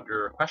spirit of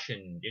your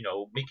question,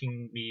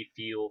 making me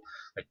feel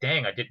like,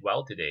 dang, I did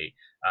well today.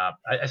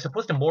 I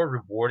suppose the more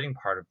rewarding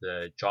part of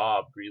the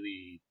job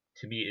really,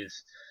 to me,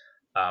 is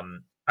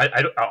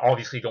I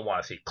obviously don't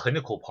want to say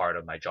clinical part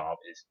of my job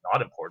is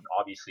not important.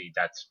 Obviously,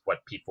 that's what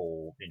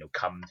people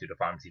come to the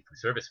pharmacy for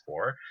service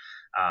for.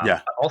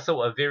 Yeah, But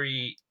also a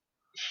very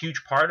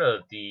huge part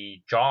of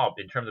the job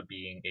in terms of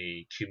being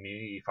a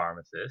community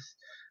pharmacist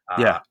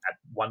yeah. at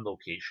one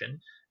location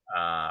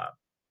uh,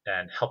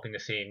 and helping the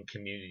same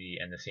community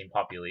and the same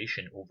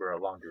population over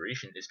a long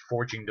duration is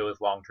forging those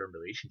long-term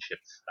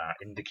relationships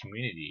in the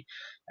community.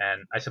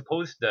 And I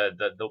suppose the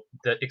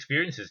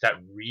experiences that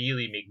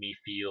really make me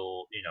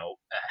feel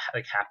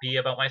like happy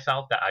about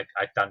myself, that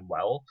I've done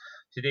well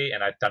today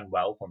and I've done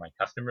well for my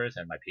customers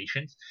and my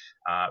patients,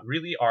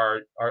 really are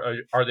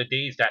the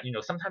days that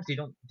sometimes they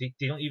don't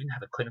even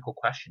have a clinical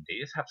question. They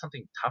just have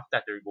something tough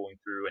that they're going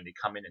through, and they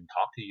come in and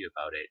talk to you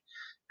about it,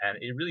 and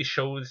it really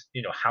shows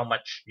how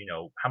much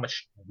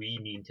we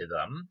mean to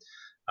them,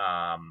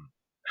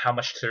 how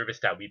much service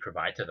that we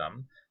provide to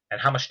them,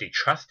 and how much they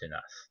trust in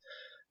us.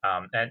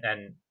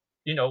 And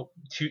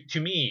to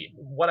me,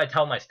 what I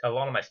tell a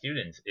lot of my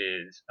students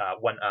is,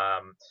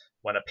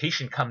 when a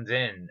patient comes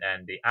in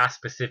and they ask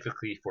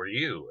specifically for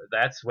you,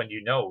 that's when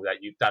you know that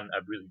you've done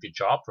a really good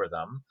job for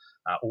them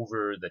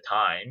over the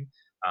time,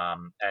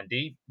 and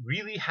they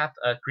really have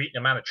a great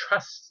amount of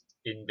trust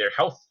in their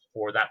health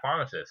for that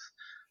pharmacist.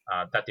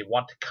 That they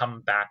want to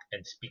come back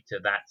and speak to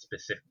that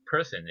specific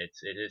person. It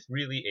is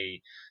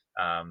really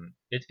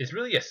it's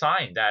really a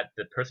sign that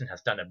the person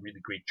has done a really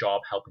great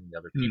job helping the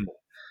other Mm, people,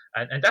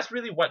 and that's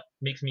really what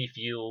makes me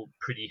feel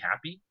pretty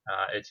happy.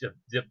 It's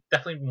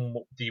definitely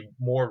the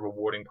more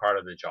rewarding part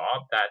of the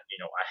job, that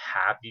I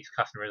have these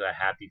customers, I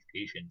have these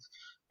patients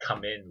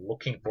come in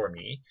looking for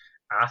me,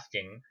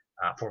 asking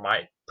for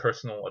my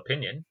personal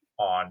opinion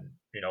on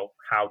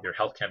how their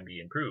health can be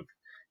improved,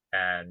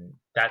 and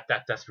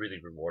that's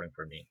really rewarding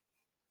for me.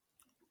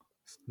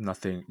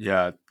 nothing.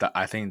 Yeah,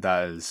 I think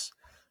that's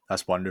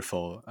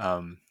wonderful.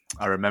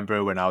 I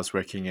remember when I was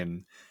working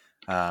in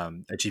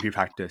a GP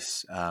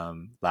practice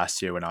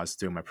last year when I was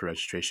doing my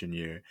pre-registration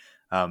year.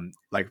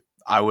 Like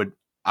I would,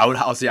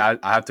 obviously I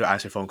have to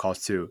answer phone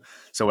calls too.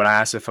 So when I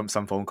answer from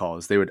some phone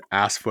calls, they would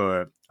ask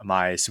for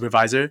my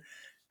supervisor,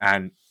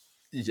 and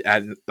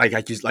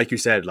like you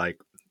said, like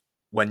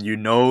when you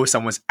know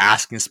someone's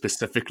asking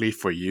specifically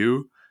for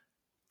you,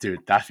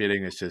 dude, that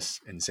feeling is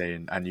just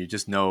insane, and you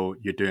just know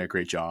you're doing a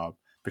great job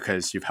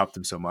because you've helped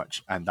them so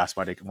much, and that's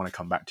why they want to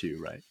come back to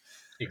you, right?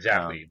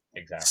 Um,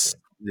 Exactly.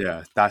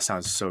 yeah, that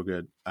sounds so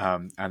good.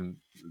 And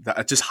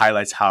that just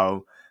highlights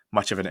how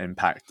much of an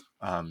impact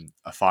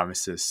a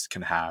pharmacist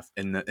can have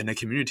in the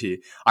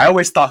community. I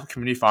always thought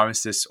community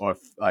pharmacists or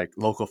like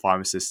local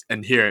pharmacists,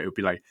 and here it would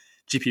be like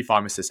GP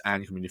pharmacists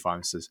and community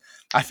pharmacists.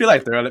 I feel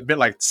like they're a bit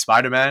like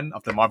Spider-Man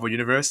of the Marvel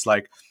universe.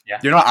 Like Yeah.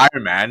 you're not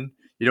Iron Man,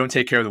 you don't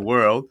take care of the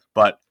world,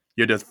 but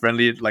you're the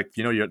friendly, like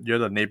you're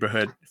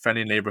the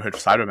friendly neighborhood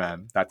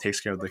Spider-Man that takes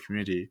care of the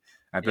community.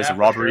 And if there's a Yeah,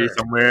 for robbery sure.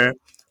 somewhere,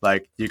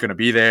 like you're gonna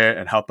be there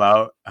and help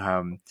out,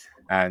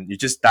 and you're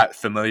just that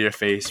familiar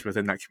face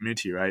within that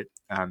community, right?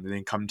 And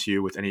they come to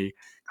you with any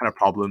kind of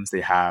problems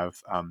they have,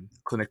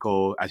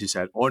 clinical, as you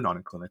said, or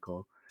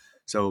non-clinical.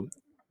 So,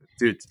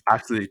 dude,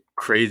 absolutely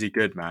crazy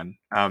good, man.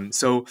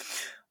 So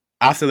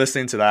after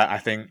listening to that, I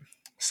think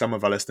some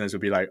of our listeners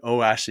would be like,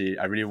 "Oh, actually,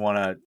 I really want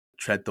to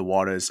tread the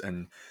waters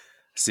and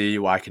see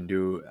what I can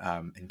do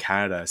in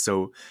Canada."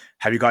 So,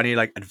 have you got any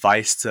like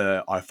advice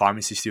to our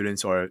pharmacy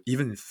students or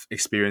even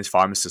experienced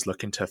pharmacists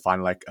looking to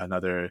find like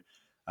another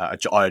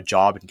a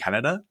job in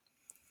Canada?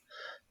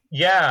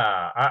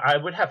 Yeah, I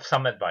would have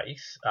some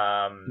advice,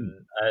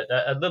 Mm.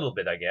 a little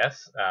bit, I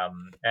guess.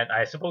 And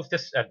I suppose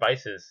this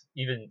advice is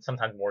even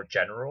sometimes more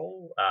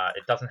general.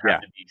 It doesn't have Yeah,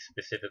 to be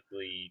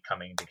specifically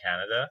coming to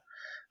Canada.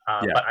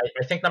 yeah, But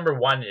I think number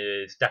one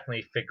is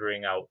definitely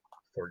figuring out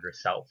for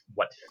yourself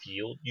what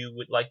field you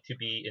would like to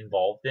be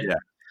involved yeah,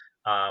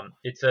 in.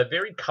 It's a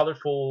very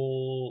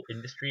colorful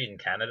industry in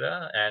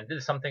Canada, and this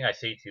is something I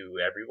say to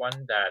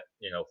everyone, that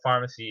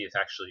pharmacy is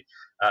actually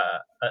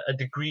a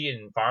degree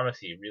in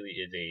pharmacy really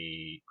is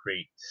a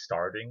great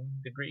starting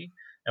degree.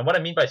 And what I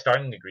mean by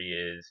starting degree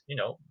is,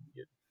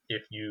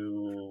 if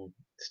you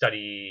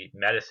study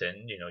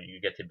medicine, you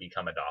get to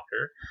become a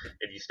doctor.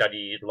 If you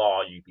study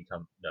law, you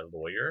become a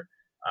lawyer.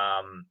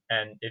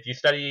 And if you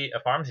study a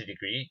pharmacy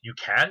degree, you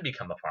can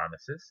become a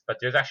pharmacist, but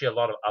there's actually a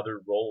lot of other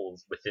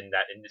roles within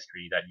that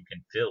industry that you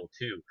can fill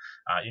too.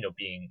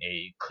 Being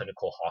a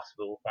clinical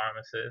hospital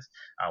pharmacist,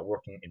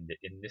 working in the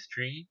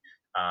industry,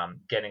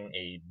 getting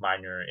a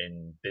minor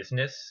in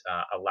business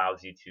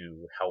allows you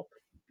to help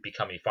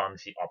become a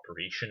pharmacy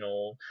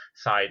operational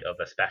side of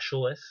a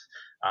specialist.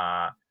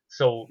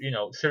 So,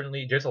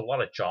 certainly there's a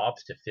lot of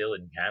jobs to fill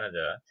in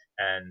Canada,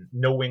 and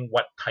knowing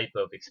what type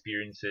of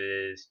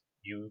experiences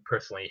you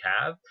personally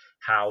have,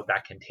 how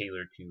that can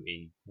tailor to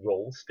a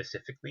role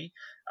specifically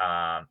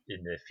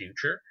in the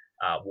future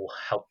will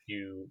help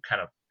you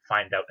kind of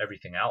find out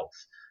everything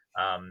else.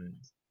 Um,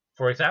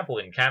 for example,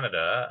 in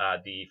Canada,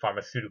 the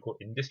pharmaceutical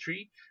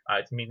industry,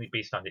 it's mainly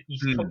based on the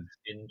East Coast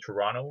Hmm. in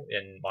Toronto,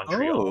 in Oh,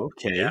 Montreal.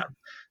 Yeah. okay.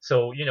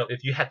 So,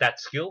 if you had that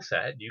skill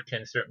set, you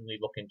can certainly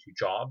look into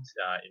jobs,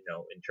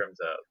 in terms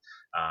of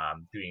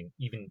doing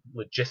even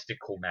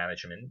logistical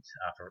management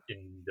in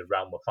the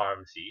realm of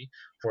pharmacy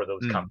for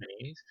those Hmm.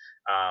 companies.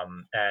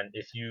 And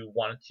if you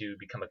wanted to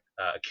become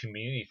a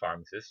community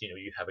pharmacist,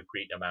 you have a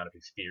great amount of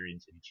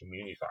experience in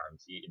community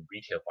pharmacy, in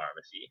retail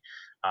pharmacy,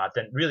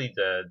 then really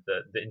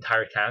the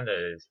entire Canada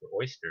is your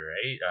oyster,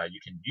 right? You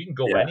can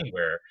go Yeah.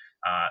 anywhere.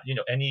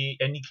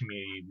 Any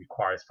community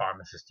requires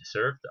pharmacists to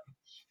serve them.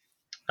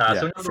 So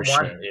Yeah, number for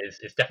one sure.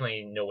 is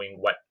definitely knowing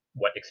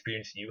what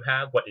experience you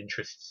have, what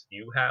interests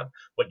you have,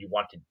 what you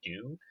want to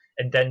do,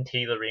 and then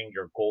tailoring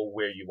your goal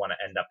where you want to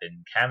end up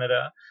in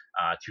Canada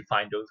to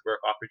find those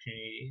work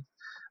opportunities,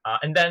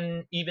 and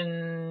then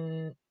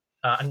even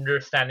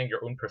understanding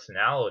your own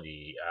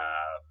personality.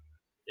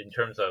 In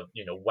terms of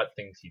what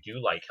things you do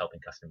like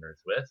helping customers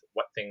with,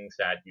 what things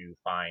that you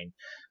find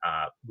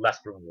less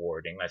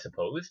rewarding, I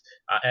suppose,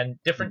 and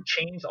Hmm. different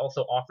chains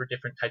also offer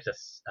different types of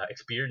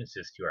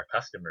experiences to our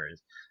customers.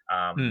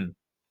 Hmm.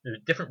 The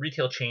different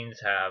retail chains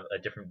have a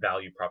different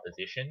value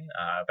proposition.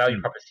 Value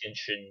Hmm.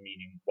 proposition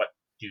meaning what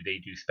do they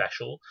do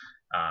special,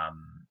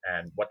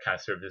 and what kind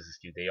of services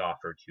do they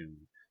offer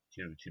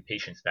to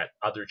patients that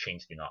other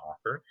chains do not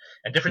offer.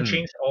 And different Hmm.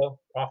 chains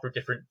all offer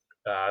different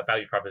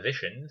value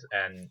propositions,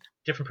 and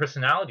different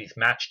personalities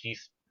match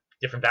these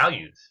different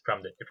values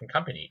from the different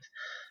companies.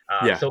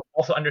 Yeah. So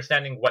also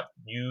understanding what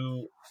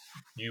you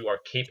are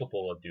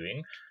capable of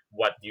doing,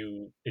 what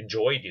you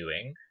enjoy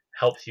doing,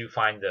 helps you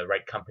find the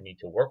right company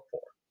to work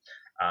for.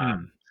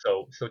 Hmm.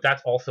 So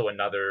that's also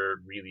another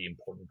really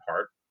important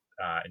part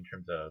in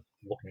terms of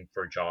looking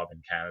for a job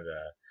in Canada.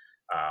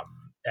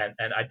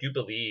 And I do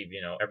believe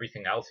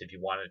everything else. If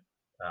you want it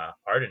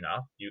hard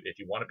enough, if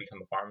you want to become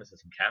a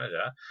pharmacist in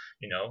Canada,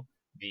 you know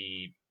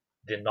the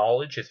the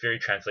knowledge is very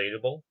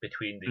translatable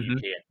between the Hmm.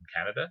 UK and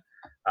Canada.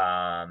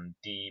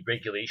 The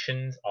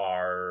regulations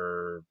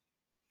are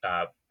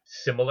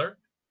similar,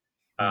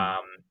 Hmm.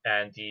 um,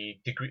 and the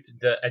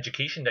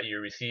education that you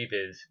receive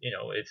is,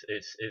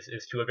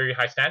 is to a very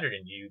high standard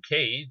in the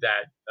UK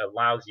that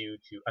allows you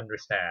to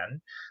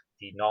understand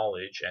the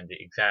knowledge and the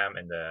exam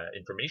and the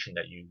information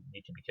that you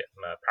need to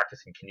become a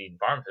practicing Canadian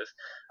pharmacist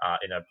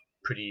in a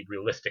pretty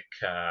realistic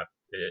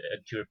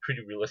to a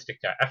pretty realistic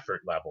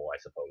effort level, I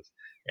suppose.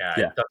 Yeah,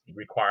 Yeah. it doesn't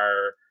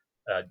require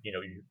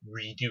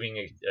redoing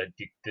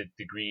the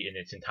degree in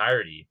its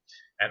entirety.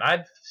 And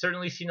I've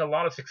certainly seen a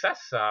lot of success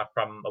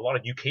from a lot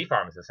of UK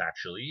pharmacists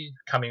actually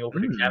coming over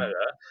to Hmm.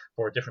 Canada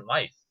for a different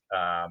life,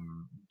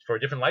 for a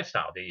different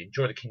lifestyle. They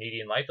enjoy the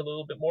Canadian life a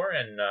little bit more,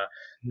 and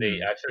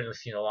Hmm. I've certainly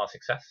seen a lot of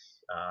success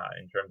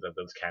in terms of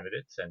those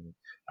candidates and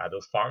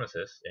those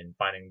pharmacists in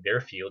finding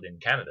their field in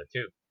Canada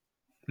too.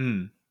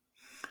 Hmm.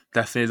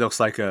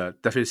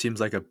 Definitely seems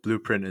like a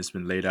blueprint has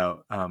been laid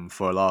out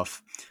for a lot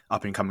of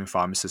up and coming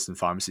pharmacists and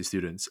pharmacy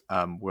students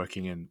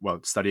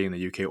studying in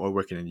the UK or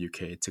working in the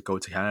UK to go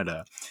to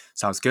Canada.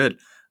 Sounds good.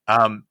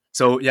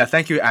 So yeah,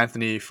 thank you,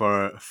 Anthony,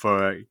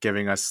 for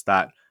giving us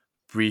that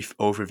brief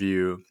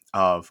overview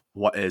of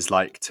what it's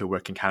like to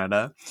work in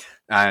Canada.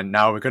 And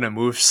now we're gonna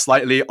move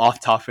slightly off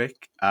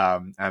topic,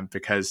 and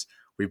because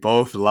we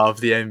both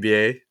love the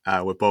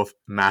NBA, we're both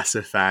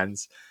massive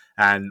fans,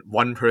 and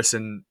one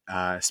person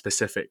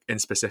specific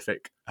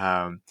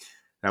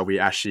that we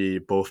actually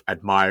both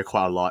admire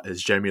quite a lot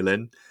is Jeremy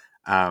Lin,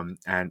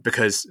 and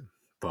because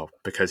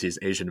he's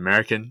Asian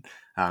American,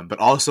 but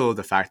also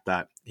the fact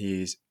that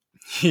he's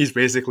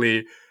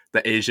basically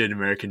the Asian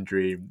American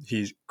dream.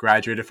 He's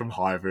graduated from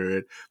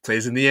Harvard,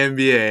 plays in the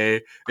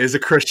NBA, is a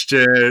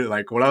Christian.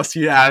 Like, what else do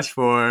you ask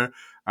for?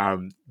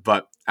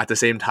 But at the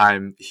same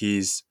time,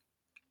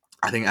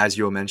 I think, as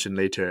you'll mention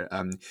later,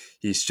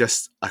 he's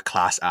just a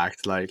class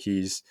act. Like,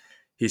 he's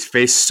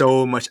faced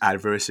so much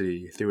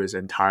adversity through his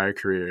entire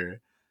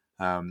career,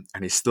 and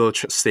he still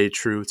stayed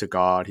true to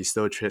God. He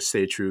still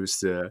stayed true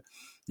to,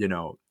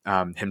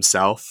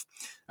 himself,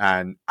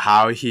 and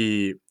how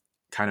he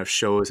kind of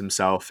shows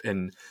himself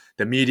in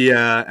the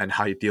media and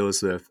how he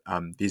deals with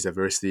these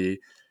adversity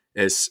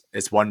is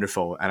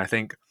wonderful. And I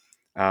think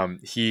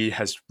he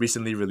has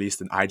recently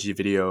released an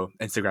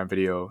Instagram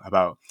video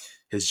about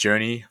his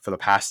journey for the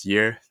past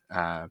year.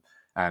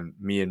 And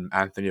me and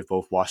Anthony have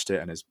both watched it,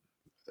 and it's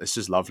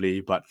just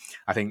lovely. But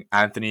I think,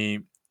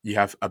 Anthony, you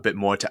have a bit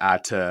more to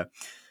add to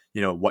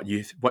what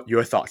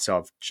your thoughts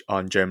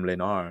on Jeremy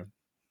Lin are.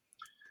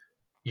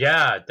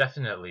 Yeah,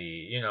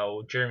 definitely.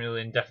 Jeremy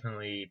Lin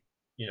definitely,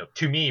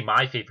 to me,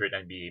 my favorite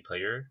NBA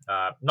player.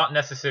 Not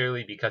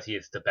necessarily because he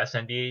is the best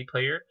NBA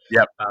player,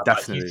 Yep, but he's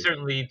definitely.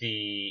 certainly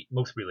the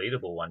most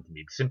relatable one to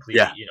me. Simply,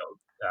 Yeah,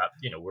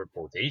 we're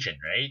both Asian,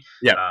 right?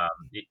 yeah,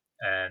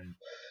 And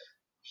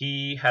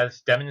he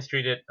has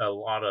demonstrated a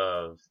lot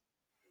of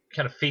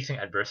kind of facing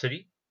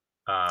adversity.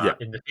 yeah.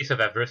 In the face of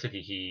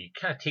adversity, he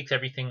kind of takes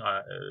everything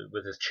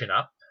with his chin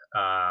up.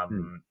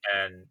 Mm,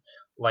 And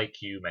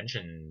like you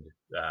mentioned,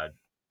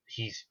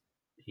 he's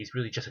he's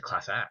really just a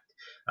class act.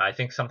 I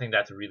think something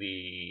that's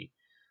really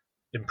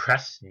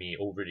impressed me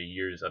over the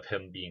years of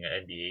him being an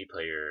NBA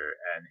player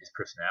and his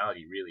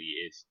personality really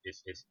is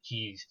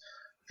he's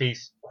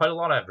faced quite a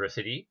lot of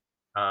adversity.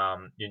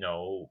 You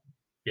know,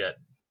 yet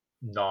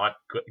not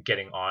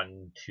getting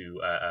on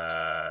to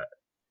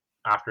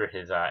after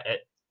his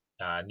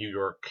New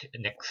York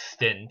Knicks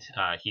stint,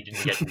 he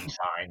didn't get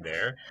re-signed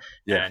there,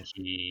 Yeah. and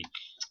he,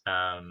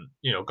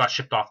 got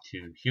shipped off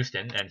to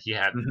Houston, and he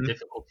had Mhm.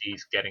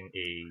 difficulties getting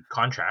a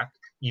contract,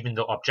 even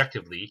though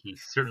objectively he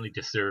certainly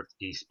deserved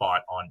a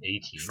spot on a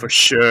team. For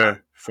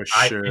sure. For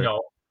I, sure. you know,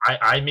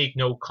 I make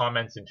no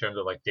comments in terms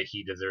of like did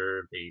he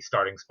deserve a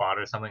starting spot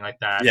or something like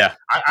that. Yeah.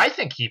 I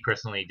think he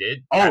personally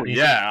did. Oh At least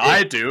yeah,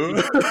 he did. I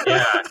do.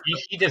 Yeah,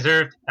 he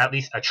deserved at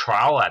least a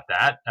trial at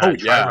that, Oh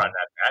try yeah. run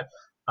at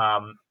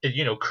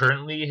that.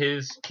 Currently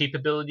his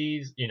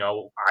capabilities,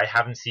 I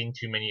haven't seen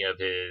too many of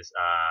his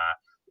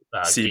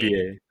games.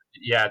 CBA.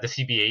 Yeah, the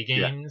CBA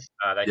Yeah. games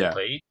that he Yeah.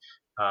 played.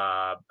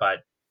 But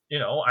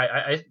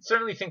I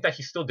certainly think that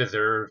he still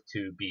deserved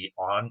to be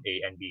on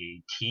a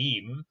NBA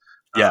team.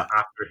 Yeah.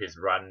 After his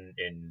run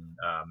in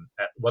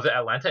was it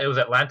Atlanta? It was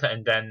Atlanta,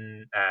 and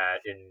then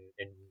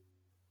in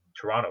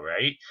Toronto,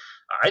 right?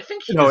 I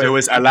think he No, it deserved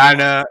was to be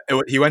Atlanta.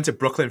 He went to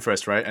Brooklyn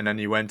first, right? And then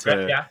he went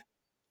there. to Yeah,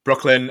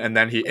 Brooklyn, and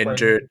then he Brooklyn.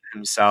 injured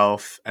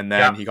himself, and then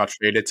Yeah, he got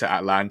traded to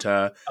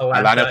Atlanta. Atlanta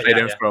Atlanta. played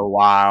Yeah, him yeah, for a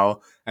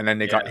while, and then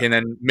they got yeah. him.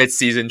 Then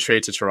mid-season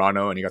trade to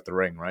Toronto, and he got the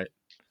ring, right?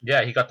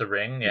 Yeah, he got the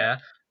ring. Yeah.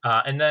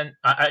 Yeah. And then,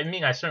 I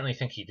mean, I certainly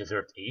think he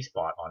deserved a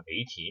spot on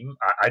a team.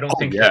 I don't Oh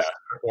think yeah. his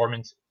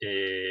performance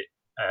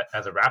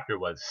as a Raptor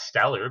was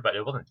stellar, but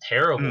it wasn't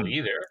terrible Mm.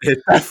 either. It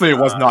definitely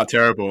was Uh, not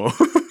terrible.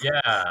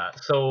 yeah,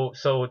 so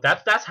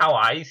that's how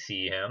I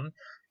see him,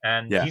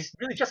 and Yeah, he's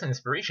really just an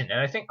inspiration.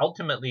 And I think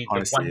ultimately the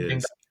honestly, one it thing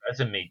is.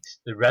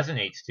 that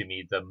resonates to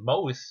me the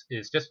most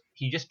is just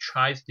he just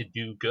tries to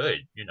do good.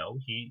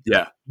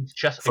 Yeah, He's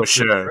just a for good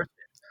sure. person.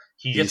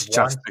 He He's just just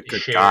wants a to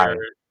good guy. share.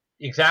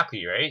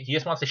 Exactly, right? He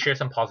just wants to share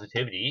some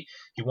positivity.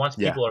 He wants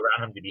Yeah, people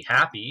around him to be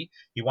happy.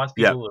 He wants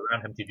yeah, people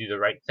around him to do the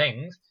right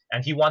things,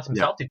 and he wants yeah.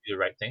 himself to do the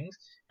right things.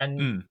 And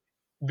Mm.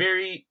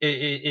 very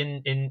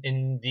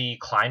in the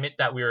climate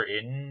that we're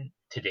in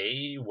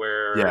today,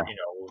 where Yeah,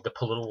 the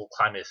political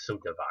climate is so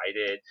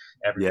divided,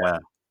 everyone yeah,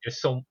 there's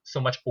so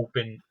much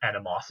open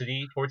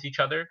animosity towards each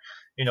other.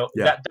 yeah,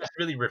 That's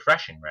really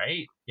refreshing,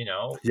 right?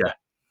 yeah,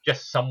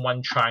 Just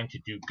someone trying to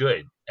do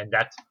good, and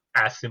that's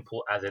as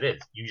simple as it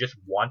is. You just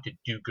want to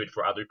do good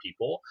for other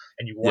people,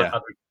 and you want yeah,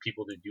 other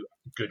people to do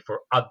good for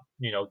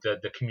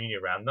the community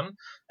around them,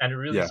 and it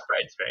really yeah,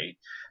 spreads, right?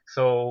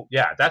 So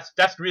yeah,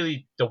 that's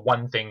really the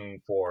one thing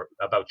for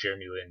about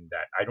Jeremy Lin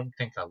that I don't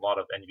think a lot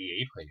of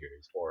NBA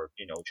players or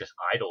just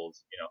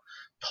idols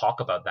talk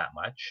about that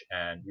much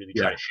and really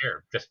try yeah. to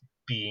share. Just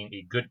being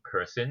a good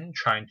person,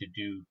 trying to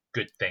do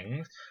good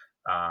things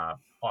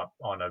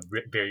on a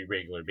very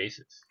regular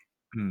basis.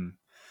 Mm.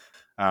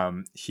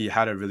 He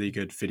had a really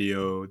good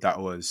video that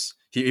was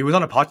he was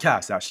on a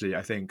podcast actually,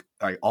 I think,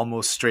 like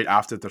almost straight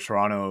after the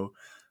Toronto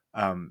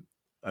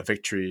a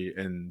victory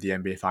in the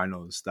NBA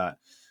finals, that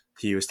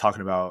he was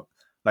talking about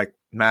like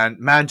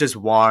man just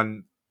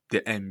won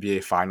the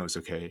NBA finals,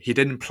 okay? He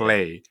didn't Yeah,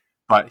 play,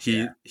 but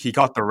yeah, he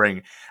got the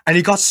ring. And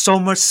he got so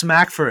much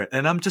smack for it.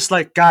 And I'm just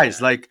like, yeah,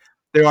 guys, like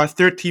there are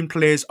 13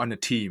 players on the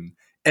team.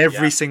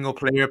 Every yeah, single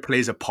player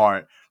plays a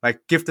part.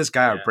 Like give this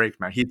guy a yeah, break,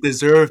 man. He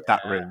deserved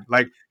that yeah. ring.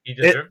 Like He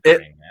it deserved the it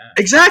ring. Yeah,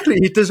 exactly,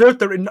 he deserved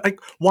the ring. Like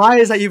why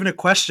is that even a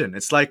question?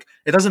 It's like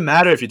it doesn't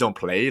matter if you don't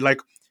play. Like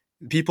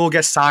people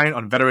get signed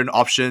on veteran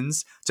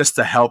options just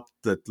to help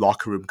the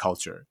locker room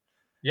culture.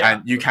 yeah,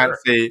 And you for can't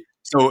sure. say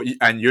so.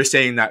 And you're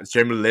saying that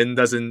Jeremy Lin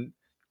doesn't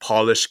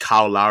polish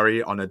Kyle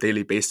Lowry on a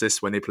daily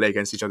basis when they play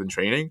against each other in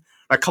training.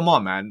 Like, come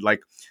on, man. Like,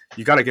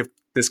 you gotta give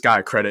this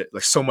guy credit,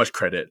 like so much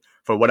credit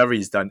for whatever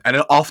he's done, and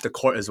then off the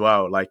court as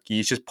well. Like,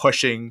 he's just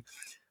pushing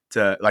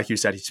to, like you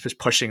said, he's just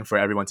pushing for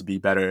everyone to be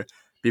better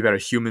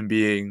human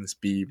beings,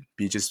 be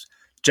just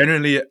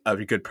genuinely a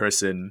good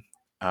person.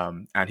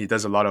 And he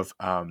does a lot of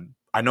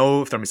I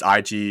know from his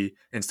IG,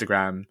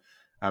 Instagram,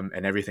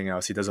 and everything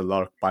else, he does a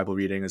lot of Bible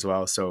reading as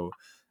well. So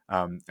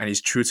and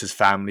he's true to his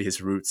family,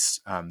 his roots.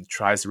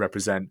 Tries to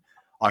represent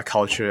our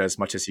culture as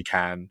much as he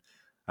can,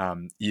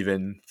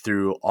 even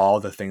through all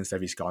the things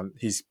that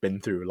he's been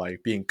through,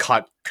 like being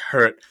cut,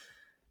 hurt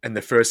in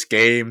the first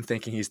game,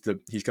 thinking he's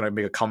gonna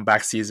make a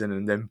comeback season,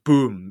 and then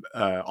boom,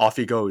 off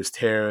he goes,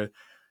 tear.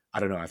 I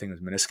don't know. I think it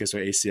was meniscus or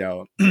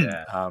ACL.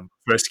 Yeah,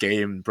 First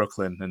game in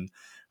Brooklyn, and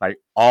like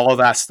all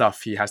that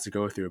stuff he has to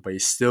go through, but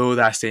he's still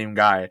that same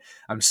guy.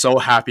 I'm so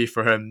happy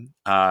for him.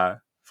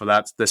 For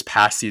that this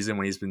past season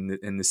when he's been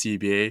in the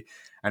CBA,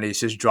 and he's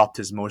just dropped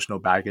his emotional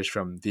baggage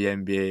from the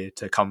NBA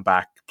to come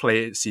back,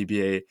 play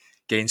CBA,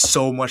 gain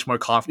so much more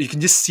confidence. You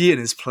can just see it in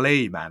his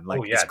play, man. oh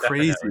Like it's yeah,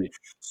 crazy, definitely.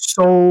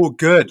 so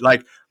good.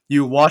 Like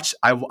you watch,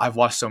 I've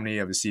watched so many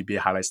of the CBA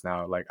highlights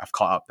now. Like I've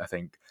caught up, I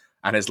think,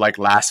 and his like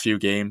last few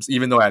games,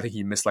 even though I think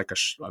he missed like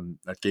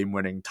a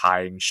game-winning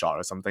tying shot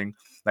or something,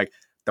 like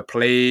the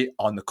play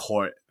on the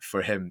court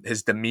for him,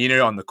 his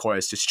demeanor on the court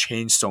has just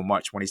changed so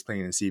much when he's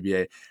playing in the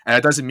CBA. And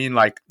it doesn't mean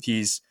like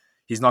he's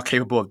he's not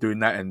capable of doing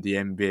that in the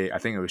NBA. I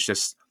think it was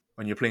just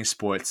when you're playing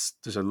sports,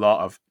 there's a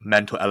lot of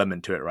mental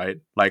element to it,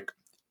 right? Like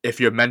if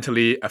you're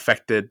mentally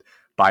affected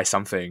by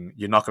something,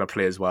 you're not going to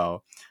play as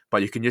well.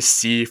 But you can just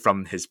see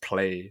from his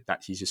play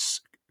that he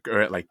just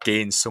like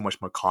gains so much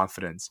more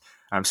confidence.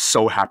 And I'm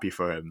so happy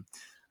for him.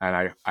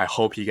 And I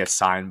hope he gets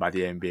signed by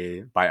the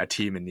NBA, by a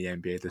team in the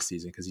NBA this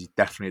season, because he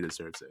definitely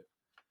deserves it.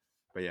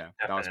 But yeah,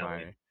 Definitely.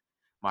 that was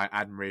my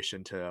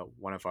admiration to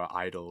one of our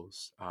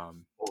idols. Oh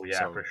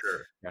yeah, for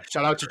sure. Yeah,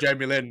 shout out to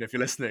Jeremy Lin if you're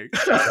listening.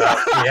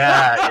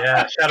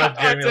 Yeah. Shout out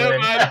to Jeremy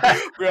Lin.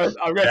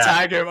 I'm gonna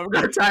tag him. I'm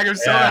gonna tag him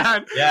so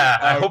bad. Yeah,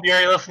 I hope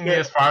you're listening to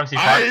this pharmacy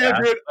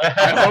podcast.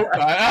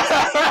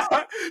 I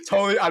hope.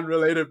 Totally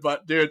unrelated,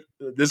 but dude,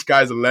 this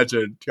guy's a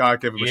legend. Gotta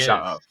give him a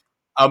shout out.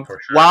 For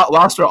sure.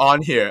 Whilst we're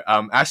on here,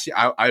 actually,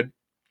 I'm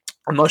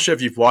not sure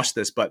if you've watched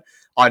this, but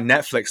on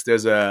Netflix,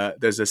 there's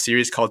a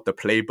series called The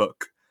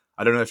Playbook.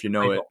 I don't know if you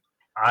know it.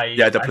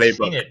 The Playbook. I've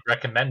seen it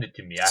recommended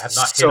to me. I have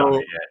not hit on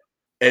it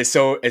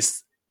yet.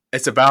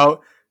 It's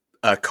about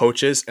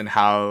coaches and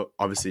how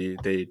obviously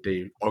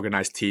they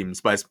organize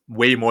teams, but it's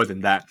way more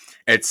than that.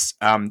 It's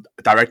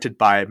directed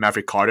by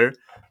Maverick Carter,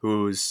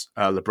 who's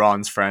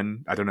LeBron's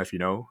friend. I don't know if you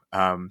know,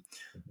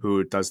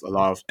 who does a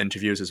lot of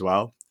interviews as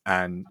well,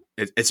 and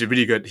it's a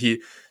really good.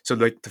 So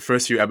like the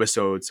first few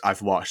episodes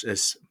I've watched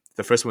is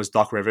the first one was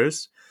Doc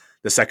Rivers,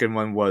 the second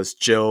one was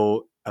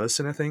Jill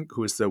Ellison, I think,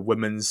 who is the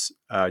women's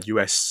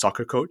U.S.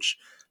 soccer coach.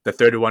 The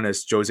third one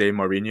is Jose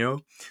Mourinho,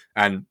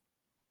 and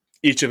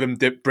each of them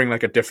did bring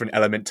like a different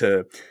element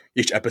to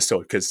each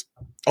episode because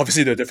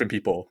obviously they're different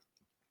people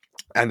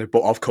and they're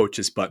both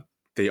coaches, but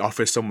they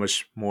offer so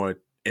much more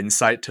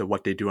insight to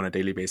what they do on a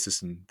daily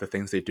basis and the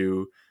things they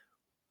do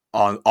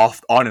on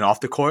and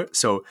off the court.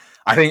 So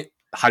I think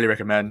highly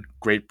recommend.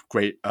 Great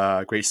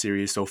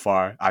series so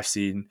far. I've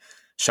seen.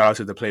 Shout out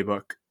to The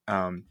Playbook.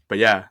 But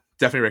yeah,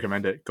 definitely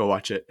recommend it. Go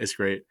watch it. It's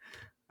great.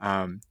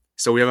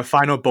 So we have a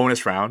final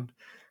bonus round,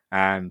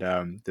 and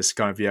this is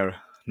gonna be a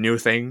new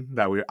thing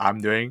that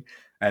I'm doing.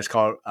 And it's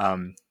called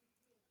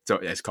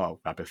it's called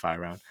rapid fire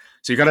round.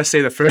 So you gotta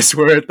say the first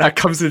word that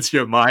comes into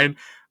your mind.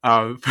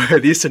 For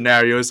these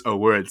scenarios or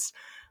words.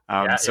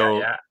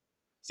 So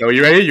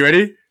you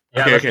ready?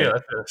 Yeah, okay.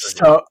 Let's do it.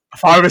 So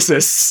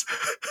pharmacists.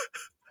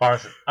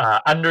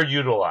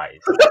 Underutilized.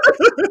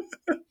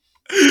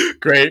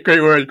 Great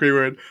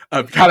word.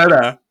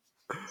 Canada.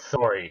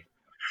 Sorry.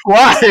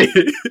 Why?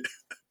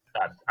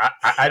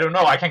 I don't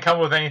know. I can't come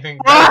up with anything.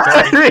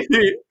 Why?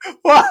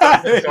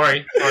 Why?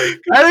 Sorry.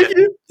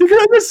 You can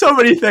have done so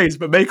many things,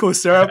 but maple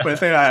syrup and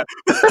thing like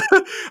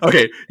that.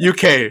 Okay,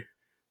 UK,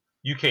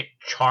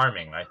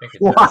 charming. I think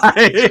it's Why?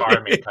 a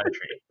charming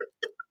country.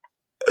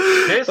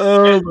 There's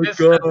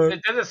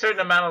a certain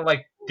amount of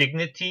like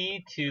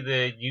dignity to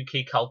the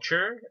UK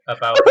culture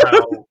about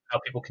how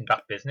people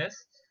conduct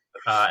business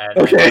and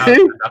how they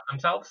conduct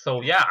themselves.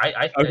 So yeah,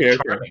 I think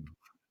it's charming.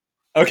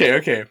 Okay.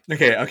 I'll take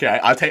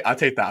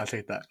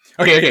that.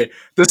 Okay.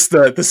 This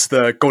is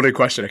the golden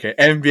question. Okay,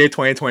 NBA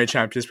 2020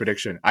 champions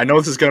prediction. I know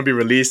this is gonna be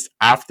released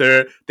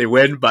after they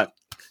win, but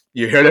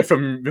you heard it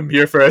from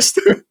here first.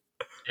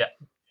 Yeah,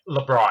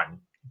 LeBron.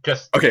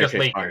 Just Lakers.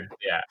 Fine.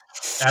 Yeah.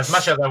 As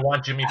much as I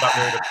want Jimmy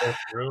Butler to pull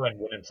through and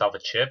win himself a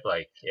chip,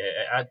 like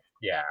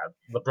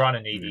LeBron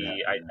and AD. Yeah.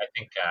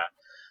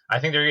 I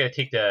think they're gonna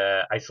take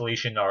the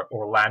isolation or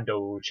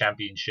Orlando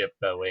championship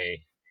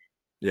away.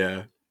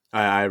 Yeah.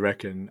 I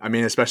reckon. I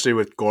mean, especially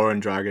with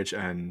Goran Dragic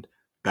and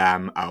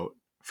Bam out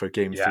for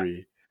Game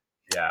 3.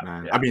 Yeah,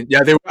 man. Yeah. I mean,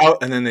 they were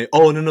out, and then they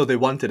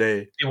won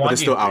today. They won. They're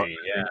still out.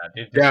 Yeah,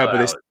 they're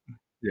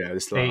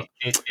still out.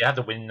 They have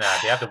to win.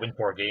 They have to win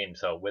 4 games.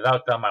 So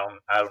without them, I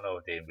don't know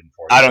if they win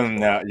 4. I don't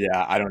know.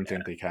 Yeah, I don't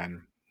think they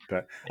can.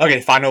 But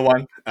okay, final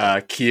one.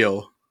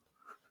 Kiel.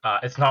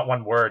 It's not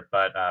one word,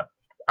 but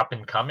up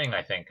and coming.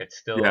 I think it's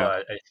still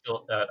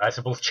I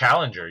suppose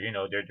challenger. You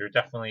know, they're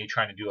definitely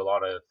trying to do a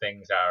lot of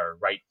things that are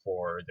right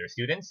for their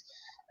students,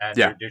 and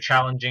they're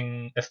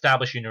challenging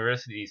established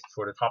universities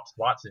for the top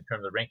spots in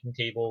terms of ranking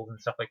tables and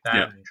stuff like that,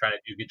 and trying to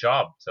do a good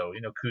job. So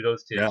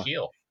kudos to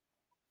Kiel.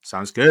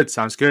 Sounds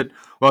good.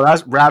 Well,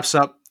 that wraps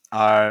up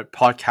our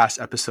podcast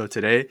episode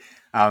today.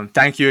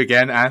 Thank you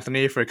again,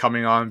 Anthony, for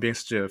coming on, being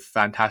such a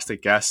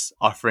fantastic guest,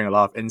 offering a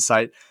lot of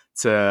insight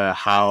to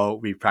how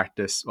we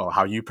practice, or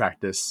how you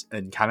practice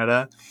in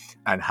Canada,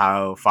 and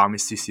how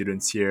pharmacy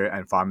students here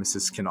and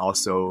pharmacists can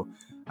also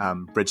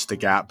bridge the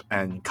gap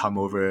and come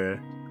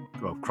over,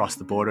 cross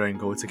the border and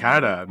go to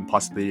Canada and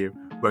possibly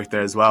work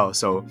there as well.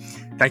 So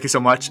thank you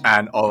so much,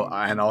 and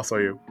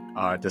also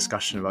our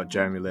discussion about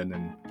Jeremy Lin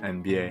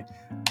and MBA.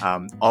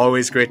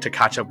 Always great to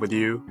catch up with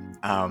you,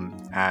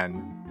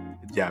 and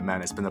yeah,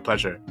 man, it's been a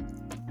pleasure.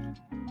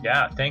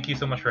 Yeah, thank you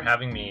so much for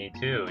having me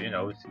too.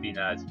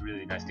 It's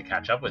really nice to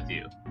catch up with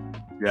you.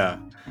 Yeah,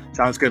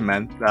 sounds good,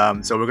 man.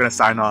 So we're gonna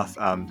sign off.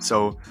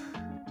 So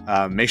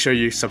make sure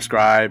you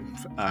subscribe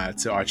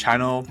to our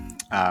channel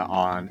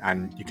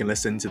and you can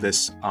listen to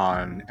this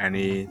on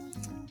any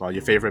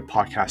your favorite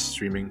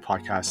streaming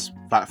podcast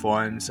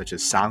platforms such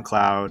as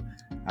SoundCloud,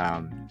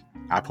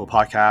 Apple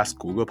Podcasts,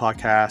 Google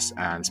Podcasts,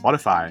 and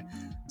Spotify.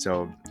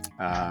 So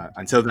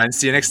until then,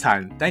 see you next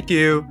time. Thank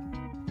you.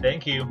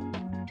 Thank you.